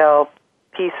Nobel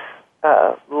Peace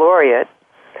Laureate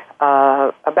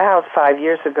about 5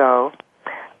 years ago,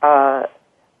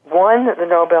 won the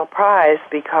Nobel Prize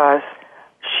because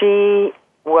she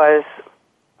was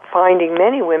finding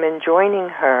many women joining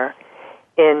her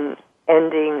in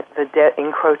ending the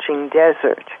encroaching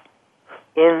desert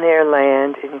in their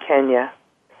land in Kenya.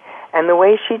 And the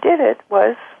way she did it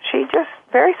was she just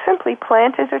very simply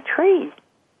planted a tree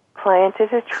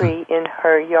in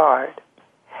her yard.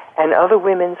 And other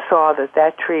women saw that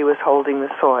that tree was holding the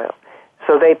soil,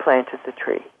 so they planted the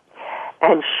tree.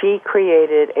 And she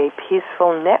created a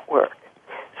peaceful network.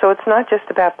 So it's not just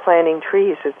about planting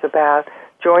trees, it's about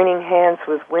joining hands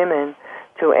with women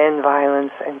to end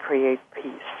violence and create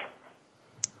peace.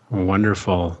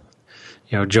 Wonderful.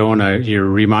 You know, Joan, you're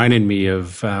reminding me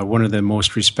of one of the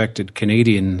most respected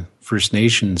Canadian First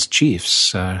Nations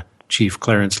chiefs, Chief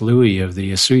Clarence Louie of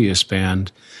the Asuyas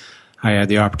Band. I had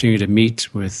the opportunity to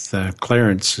meet with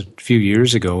Clarence a few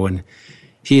years ago, and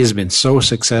he has been so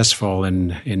successful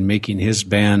in making his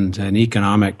band an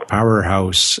economic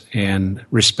powerhouse and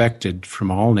respected from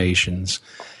all nations.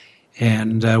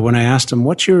 And when I asked him,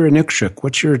 what's your Inukshuk,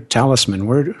 what's your talisman,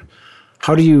 where do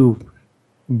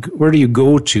you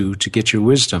go to get your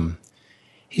wisdom?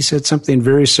 He said something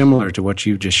very similar to what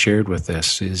you just shared with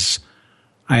us, is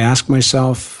I ask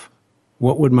myself,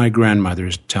 what would my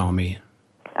grandmothers tell me?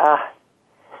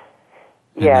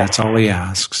 Yes. And that's all he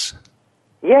asks.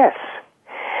 Yes,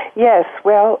 Yes,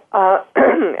 well,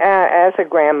 as a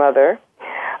grandmother,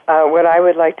 what I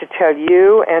would like to tell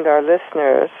you and our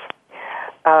listeners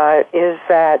is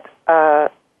that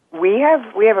we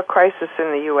have a crisis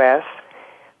in the U.S.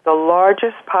 The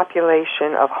largest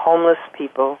population of homeless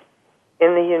people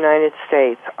in the United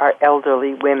States are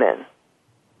elderly women.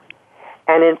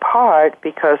 And in part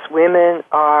because women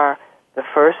are the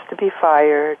first to be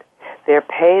fired, they're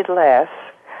paid less.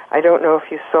 I don't know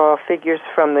if you saw figures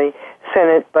from the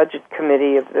Senate Budget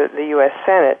Committee of the U.S.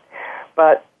 Senate,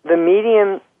 but the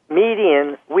median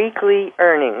weekly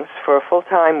earnings for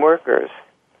full-time workers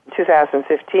in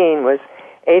 2015 was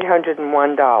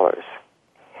 $801.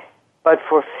 But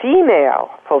for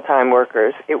female full-time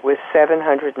workers, it was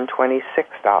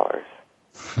 $726.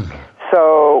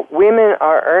 So women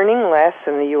are earning less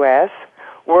in the U.S.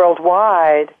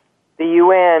 Worldwide, the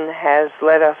UN has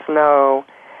let us know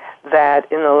that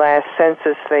in the last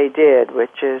census they did,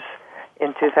 which is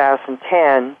in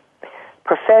 2010,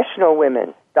 professional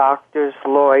women, doctors,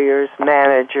 lawyers,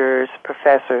 managers,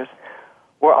 professors,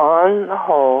 were on the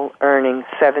whole earning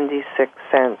 76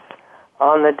 cents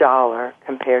on the dollar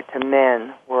compared to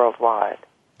men worldwide.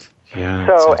 Yeah,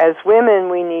 so as women,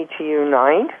 we need to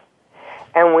unite,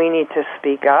 and we need to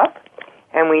speak up,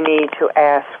 and we need to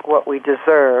ask what we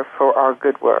deserve for our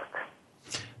good work.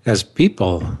 As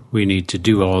people, we need to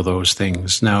do all those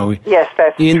things. Now, yes,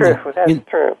 that's true. That's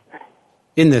true.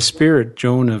 In the spirit,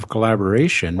 Joan, of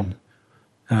collaboration,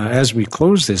 as we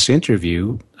close this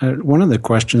interview, one of the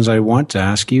questions I want to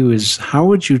ask you is, how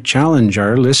would you challenge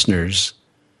our listeners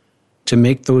to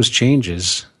make those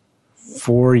changes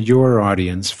for your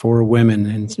audience, for women,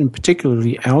 and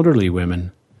particularly elderly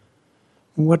women?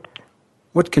 What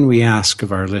can we ask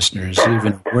of our listeners,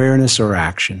 even awareness or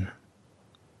action?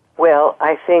 Well,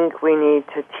 I think we need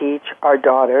to teach our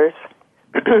daughters,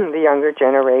 the younger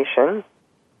generation,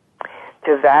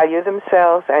 to value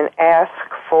themselves and ask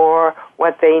for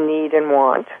what they need and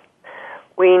want.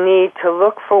 We need to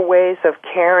look for ways of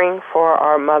caring for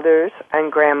our mothers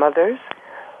and grandmothers,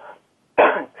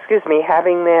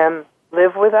 having them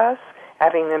live with us,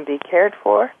 having them be cared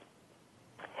for.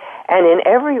 And in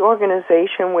every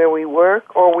organization where we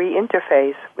work or we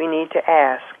interface, we need to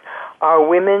ask, are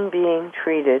women being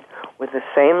treated with the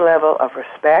same level of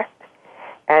respect,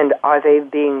 and are they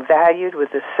being valued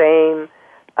with the same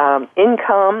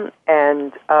income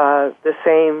and the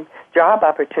same job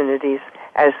opportunities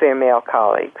as their male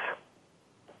colleagues?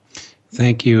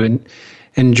 Thank you.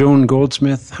 And Joan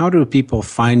Goldsmith, how do people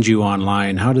find you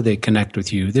online? How do they connect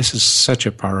with you? This is such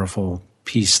a powerful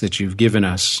piece that you've given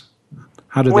us.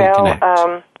 How do they connect?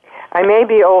 I may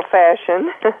be old-fashioned.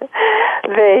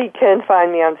 They can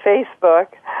find me on Facebook,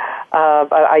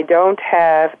 but I don't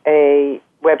have a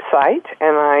website,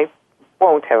 and I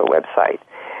won't have a website.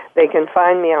 They can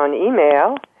find me on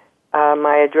email.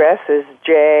 My address is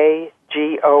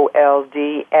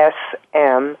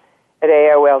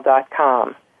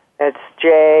jgoldsm@AOL.com. That's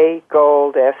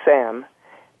jgoldsm,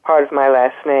 part of my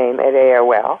last name, at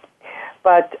AOL.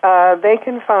 But they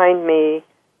can find me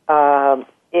on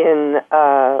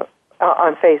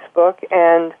Facebook,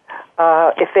 and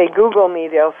if they Google me,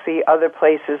 they'll see other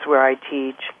places where I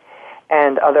teach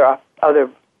and other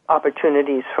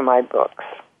opportunities for my books.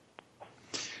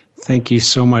 Thank you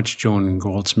so much, Joan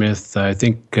Goldsmith. I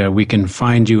think we can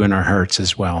find you in our hearts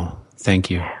as well.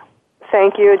 Thank you.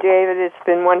 Thank you, David. It's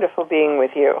been wonderful being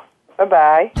with you.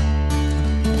 Bye-bye.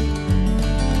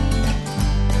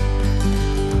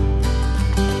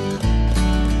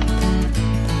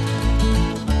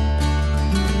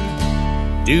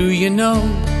 Do you know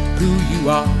who you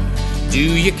are? Do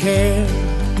you care?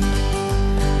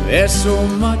 There's so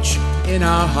much in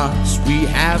our hearts we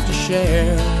have to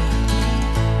share,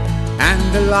 and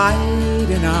the light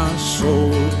in our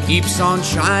soul keeps on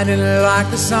shining like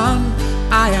the sun.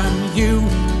 I am you,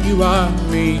 you are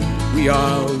me, we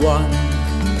are one.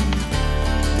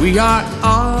 We are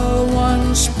all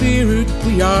one spirit,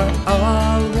 we are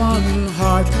all one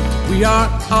heart. We are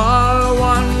all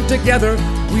one together,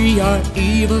 we are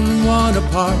even one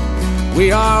apart.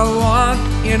 We are one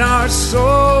in our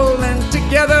soul, and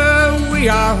together we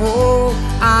are whole.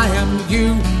 I am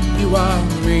you, you are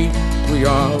me, we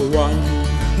are one.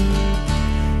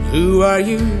 Who are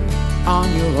you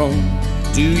on your own?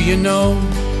 Do you know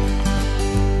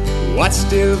what's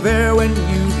still there when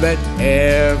you let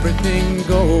everything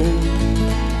go?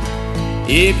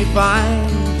 If you find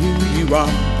who you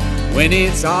are when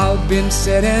it's all been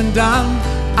said and done,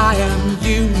 I am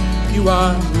you, you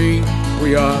are me,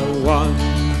 we are one.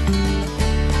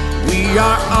 We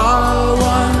are all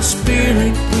one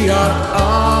spirit, we are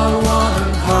all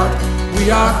one heart.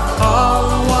 We are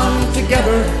all one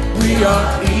together, we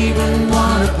are even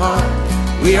one apart.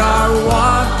 We are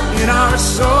one in our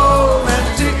soul,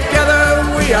 and together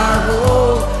we are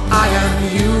whole. I am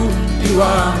you, you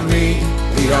are me,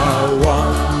 we are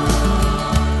one.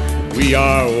 We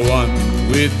are one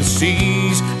with the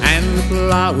seas and the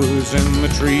flowers and the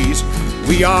trees.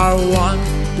 We are one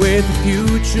with the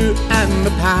future and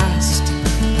the past.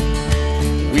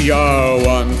 We are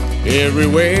one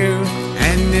everywhere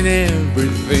and in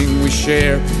everything we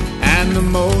share. And the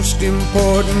most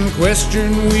important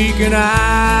question we can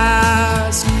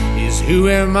ask is, who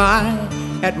am I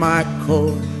at my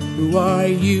core? Who are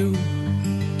you?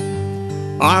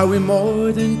 Are we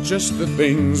more than just the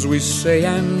things we say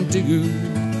and do?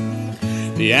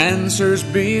 The answer's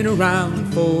been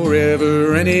around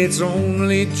forever, and it's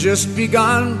only just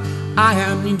begun. I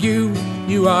am you,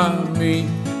 you are me,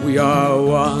 we are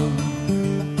one.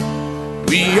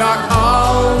 We are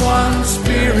all one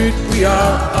spirit, we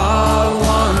are all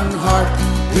one heart.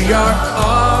 We are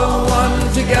all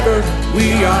one together,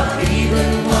 we are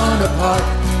even one apart.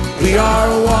 We are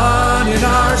one in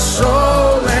our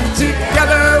soul, and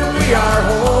together we are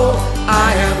whole.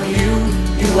 I am you,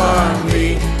 you are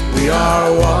me, we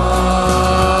are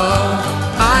one.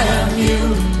 I am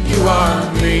you, you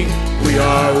are me, we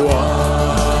are one.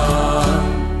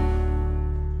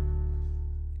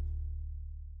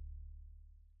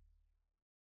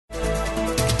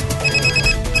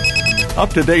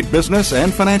 Up-to-date business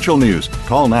and financial news.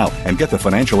 Call now and get the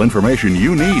financial information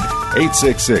you need.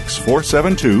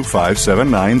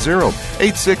 866-472-5790.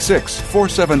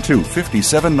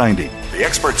 866-472-5790. The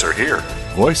experts are here.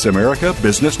 Voice America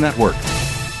Business Network.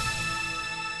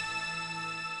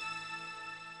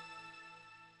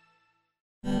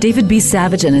 David B.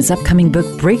 Savage and his upcoming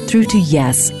book, Breakthrough to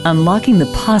Yes, Unlocking the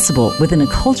Possible Within a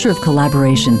Culture of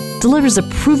Collaboration, delivers a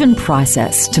proven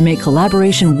process to make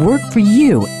collaboration work for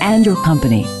you and your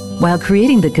company, while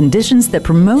creating the conditions that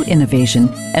promote innovation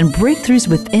and breakthroughs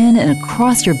within and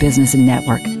across your business and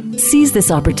network. Seize this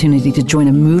opportunity to join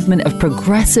a movement of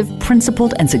progressive,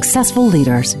 principled, and successful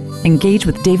leaders. Engage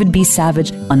with David B.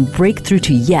 Savage on Breakthrough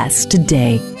to Yes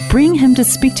today. Bring him to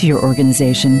speak to your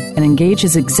organization and engage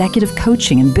his executive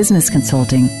coaching and business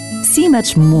consulting. See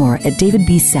much more at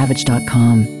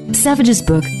davidbsavage.com. Savage's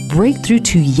book, Breakthrough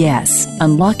to Yes,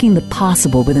 Unlocking the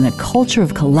Possible Within a Culture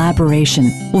of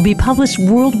Collaboration, will be published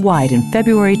worldwide in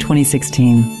February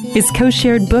 2016. His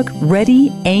co-shared book, Ready,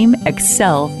 Aim,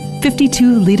 Excel,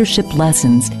 52 Leadership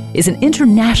Lessons, is an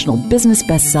international business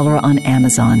bestseller on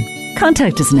Amazon.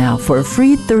 Contact us now for a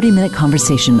free 30-minute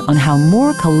conversation on how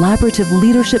more collaborative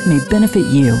leadership may benefit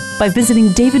you by visiting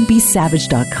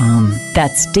davidbsavage.com.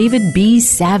 That's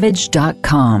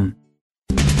davidbsavage.com.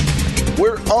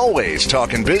 We're always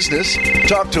talking business.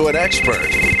 Talk to an expert.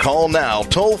 Call now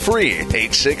toll free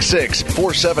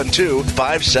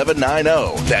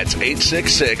 866-472-5790. That's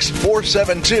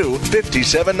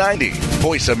 866-472-5790.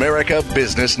 Voice America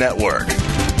Business Network.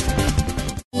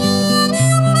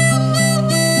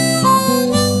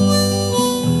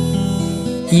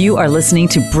 You are listening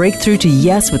to Breakthrough to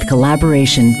Yes with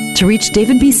Collaboration. To reach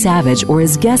David B. Savage or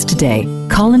his guest today,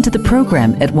 call into the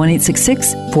program at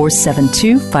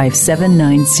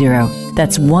 1-866-472-5790.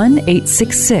 That's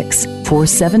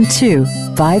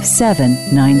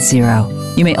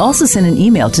 1-866-472-5790. You may also send an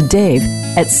email to Dave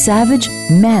at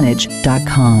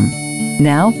savagemanage.com.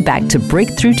 Now, back to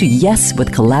Breakthrough to Yes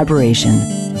with Collaboration.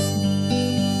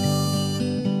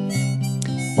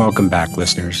 Welcome back,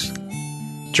 listeners.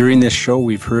 During this show,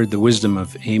 we've heard the wisdom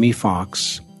of Amy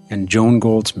Fox and Joan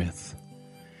Goldsmith.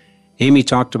 Amy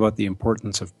talked about the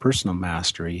importance of personal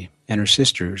mastery, and her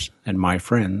sisters and my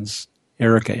friends,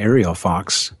 Erica Ariel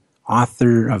Fox,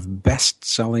 author of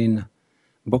best-selling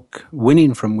book,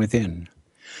 Winning from Within.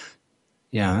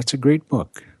 Yeah, that's a great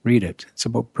book. Read it. It's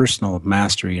about personal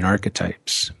mastery and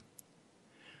archetypes.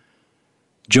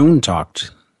 Joan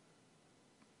talked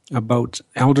about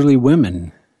elderly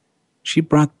women. She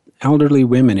brought elderly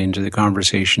women into the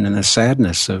conversation and the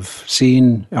sadness of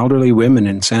seeing elderly women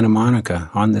in Santa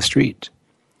Monica on the street.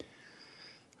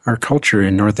 Our culture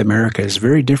in North America is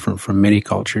very different from many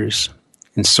cultures.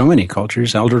 In so many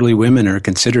cultures, elderly women are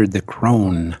considered the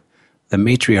crone, the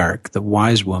matriarch, the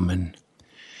wise woman,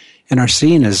 and are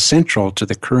seen as central to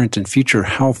the current and future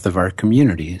health of our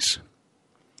communities.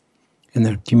 In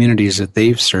the communities that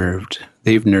they've served,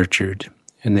 they've nurtured,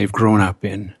 and they've grown up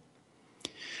in.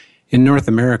 In North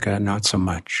America, not so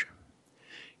much.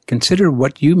 Consider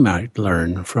what you might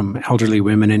learn from elderly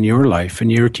women in your life, in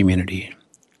your community.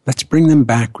 Let's bring them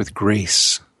back with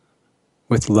grace,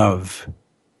 with love,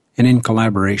 and in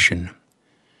collaboration.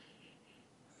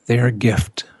 They are a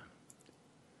gift.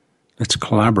 Let's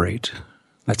collaborate.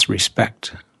 Let's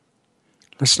respect.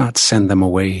 Let's not send them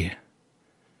away.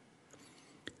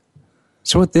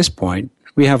 So at this point,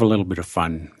 we have a little bit of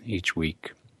fun each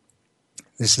week.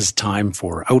 This is time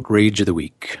for Outrage of the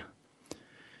Week.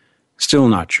 Still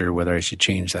not sure whether I should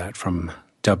change that from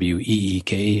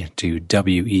W-E-E-K to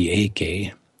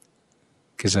W-E-A-K,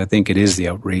 because I think it is the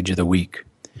Outrage of the Week.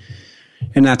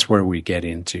 And that's where we get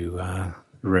into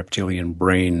reptilian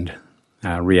brain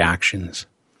reactions.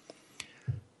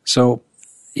 So,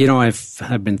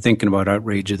 I've been thinking about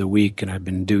Outrage of the Week, and I've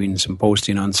been doing some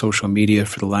posting on social media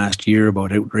for the last year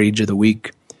about Outrage of the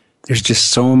Week. There's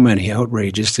just so many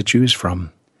outrages to choose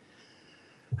from.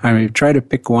 I try to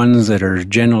pick ones that are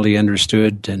generally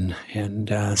understood and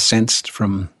sensed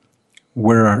from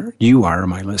where you are,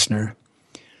 my listener.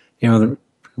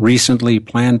 Recently,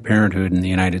 Planned Parenthood in the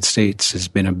United States has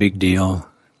been a big deal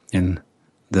in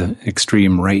the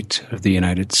extreme right of the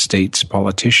United States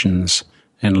politicians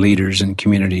and leaders and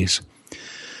communities.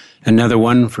 Another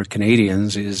one for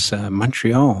Canadians is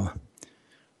Montreal,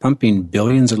 pumping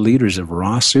billions of liters of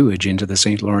raw sewage into the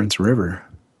St. Lawrence River.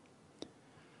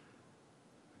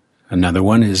 Another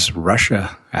one is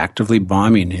Russia actively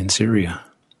bombing in Syria.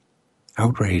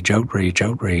 Outrage, outrage,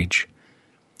 outrage.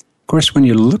 Of course, when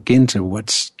you look into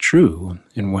what's true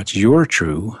and what's your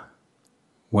true,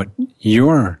 what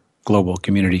your global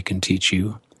community can teach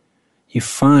you, you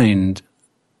find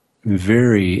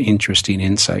very interesting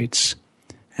insights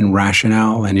and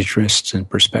rationale and interests and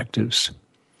perspectives.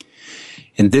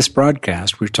 In this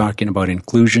broadcast, we're talking about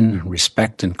inclusion,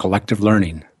 respect, and collective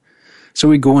learning. So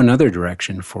we go another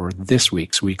direction for this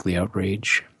week's Weekly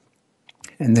Outrage.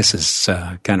 And this is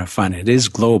kind of fun. It is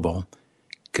global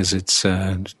because it's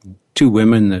two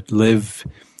women that live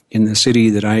in the city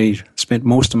that I spent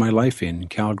most of my life in,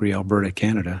 Calgary, Alberta,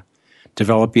 Canada,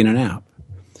 developing an app.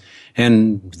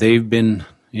 And they've been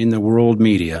in the world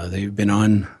media. They've been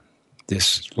on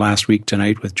this last week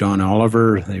tonight with John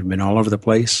Oliver. They've been all over the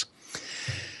place.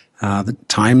 The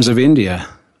Times of India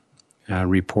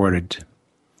reported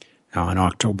on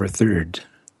October 3rd.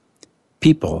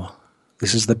 People,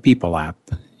 this is the People app.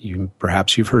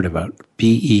 Perhaps you've heard about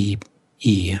P-E-E-P-L-E,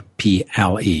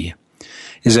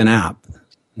 is an app.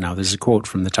 Now, this is a quote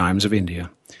from the Times of India.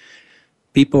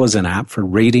 People is an app for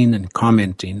rating and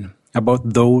commenting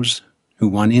about those who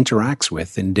one interacts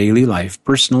with in daily life,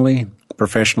 personally,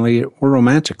 professionally, or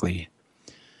romantically,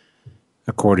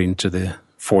 according to the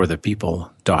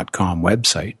forthepeople.com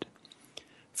website.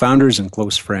 Founders and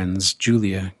close friends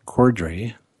Julia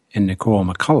Cordray and Nicole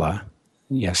McCullough,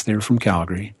 yes, they're from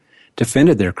Calgary,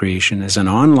 defended their creation as an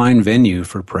online venue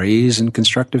for praise and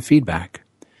constructive feedback.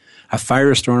 A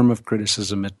firestorm of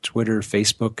criticism at Twitter,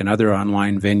 Facebook, and other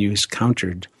online venues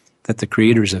countered that the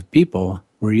creators of People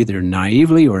were either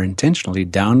naively or intentionally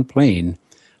downplaying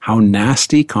how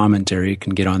nasty commentary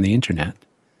can get on the internet.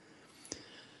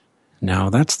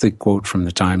 Now, that's the quote from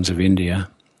the Times of India.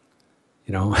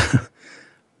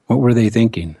 What were they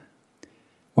thinking?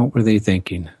 What were they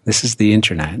thinking? This is the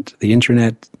internet. The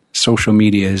internet, social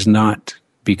media, has not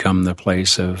become the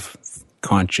place of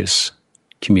conscious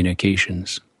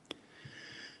communications.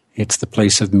 It's the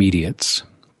place of mediates.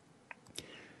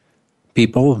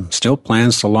 People still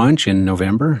plans to launch in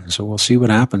November, so we'll see what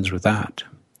happens with that.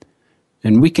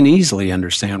 And we can easily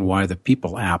understand why the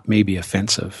People app may be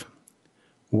offensive.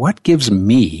 What gives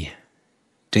me,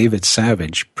 David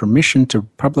Savage, permission to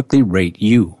publicly rate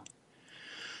you?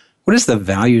 What is the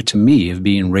value to me of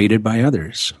being rated by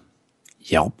others?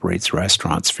 Yelp rates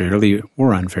restaurants fairly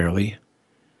or unfairly.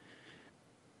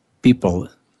 People.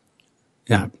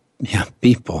 I've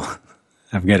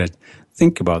got to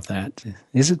think about that.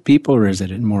 Is it people or is it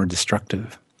more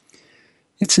destructive?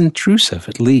 It's intrusive,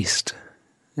 at least,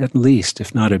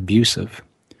 if not abusive.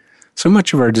 So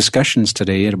much of our discussions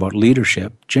today about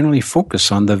leadership generally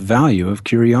focus on the value of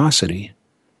curiosity.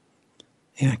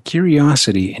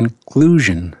 Curiosity,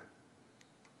 inclusion.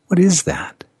 What is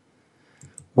that?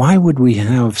 Why would we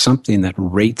have something that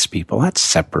rates people? That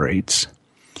separates.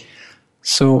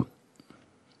 So,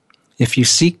 if you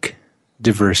seek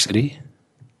diversity,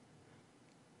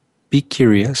 be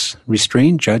curious,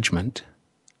 restrain judgment,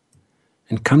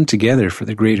 and come together for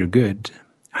the greater good,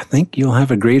 I think you'll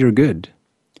have a greater good.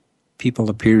 People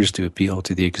appears to appeal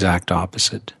to the exact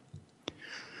opposite.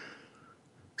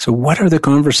 So what are the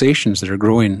conversations that are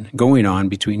going on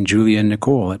between Julia and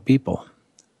Nicole at People?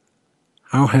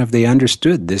 How have they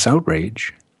understood this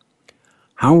outrage?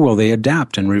 How will they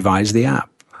adapt and revise the app?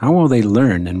 How will they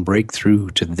learn and break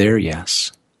through to their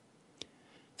yes?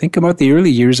 Think about the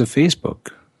early years of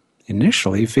Facebook.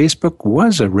 Initially, Facebook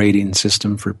was a rating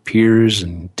system for peers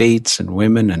and dates and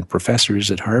women and professors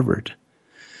at Harvard.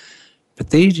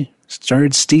 But they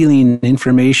started stealing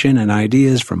information and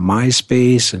ideas from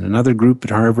MySpace and another group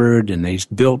at Harvard, and they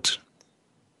built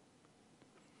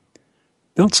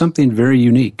something very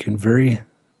unique and very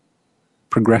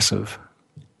progressive.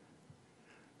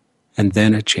 And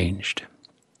then it changed.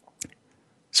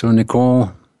 So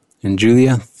Nicole and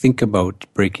Julia, think about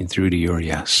breaking through to your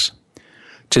yes.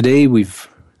 Today we've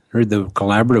heard the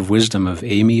collaborative wisdom of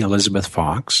Amy Elizabeth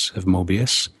Fox of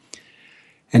Mobius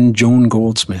and Joan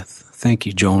Goldsmith. Thank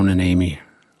you, Joan and Amy.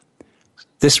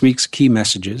 This week's key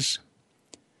messages,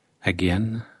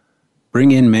 again,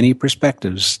 bring in many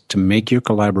perspectives to make your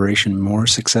collaboration more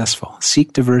successful.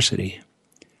 Seek diversity.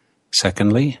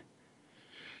 Secondly,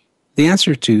 the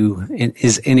answer to,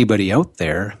 is anybody out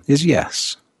there, is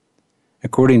yes.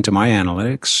 According to my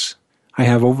analytics, I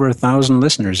have over 1,000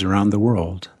 listeners around the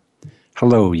world.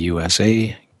 Hello,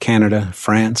 USA, Canada,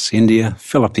 France, India,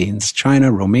 Philippines,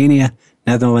 China, Romania,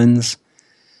 Netherlands,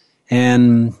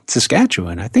 and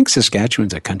Saskatchewan. I think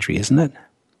Saskatchewan's a country, isn't it?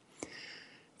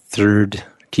 Third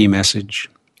key message,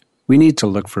 we need to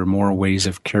look for more ways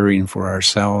of caring for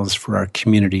ourselves, for our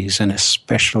communities, and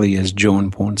especially, as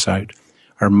Joan points out,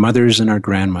 our mothers and our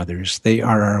grandmothers. They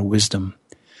are our wisdom.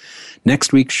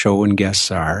 Next week's show and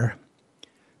guests are,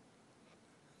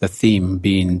 the theme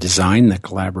being Design the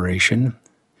Collaboration,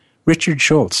 Richard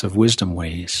Schultz of Wisdom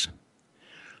Ways,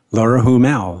 Laura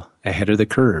Hummel, Ahead of the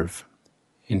Curve,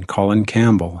 and Colin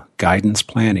Campbell, Guidance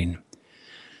Planning.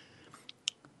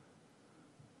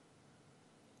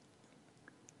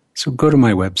 So go to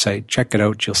my website, check it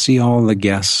out. You'll see all the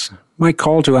guests. My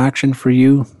call to action for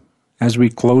you as we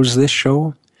close this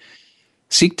show,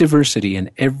 seek diversity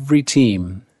in every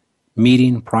team,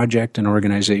 meeting, project, and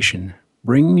organization.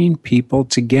 Bringing people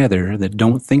together that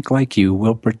don't think like you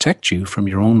will protect you from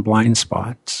your own blind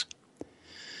spots.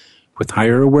 With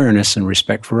higher awareness and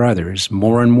respect for others,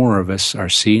 more and more of us are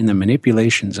seeing the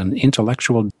manipulations and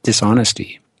intellectual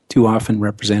dishonesty too often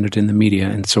represented in the media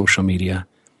and social media.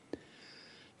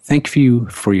 Thank you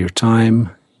for your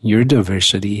time, your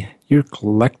diversity, your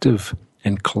collective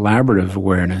and collaborative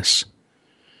awareness.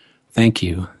 Thank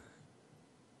you.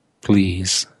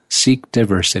 Please seek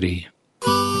diversity.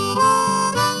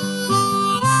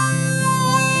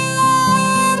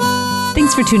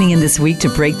 Thanks for tuning in this week to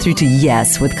Breakthrough to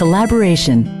Yes with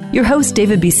Collaboration. Your host,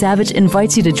 David B. Savage,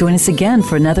 invites you to join us again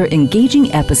for another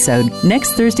engaging episode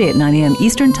next Thursday at 9 a.m.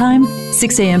 Eastern Time,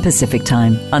 6 a.m. Pacific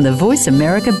Time on the Voice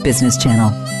America Business Channel.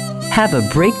 Have a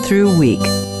breakthrough week.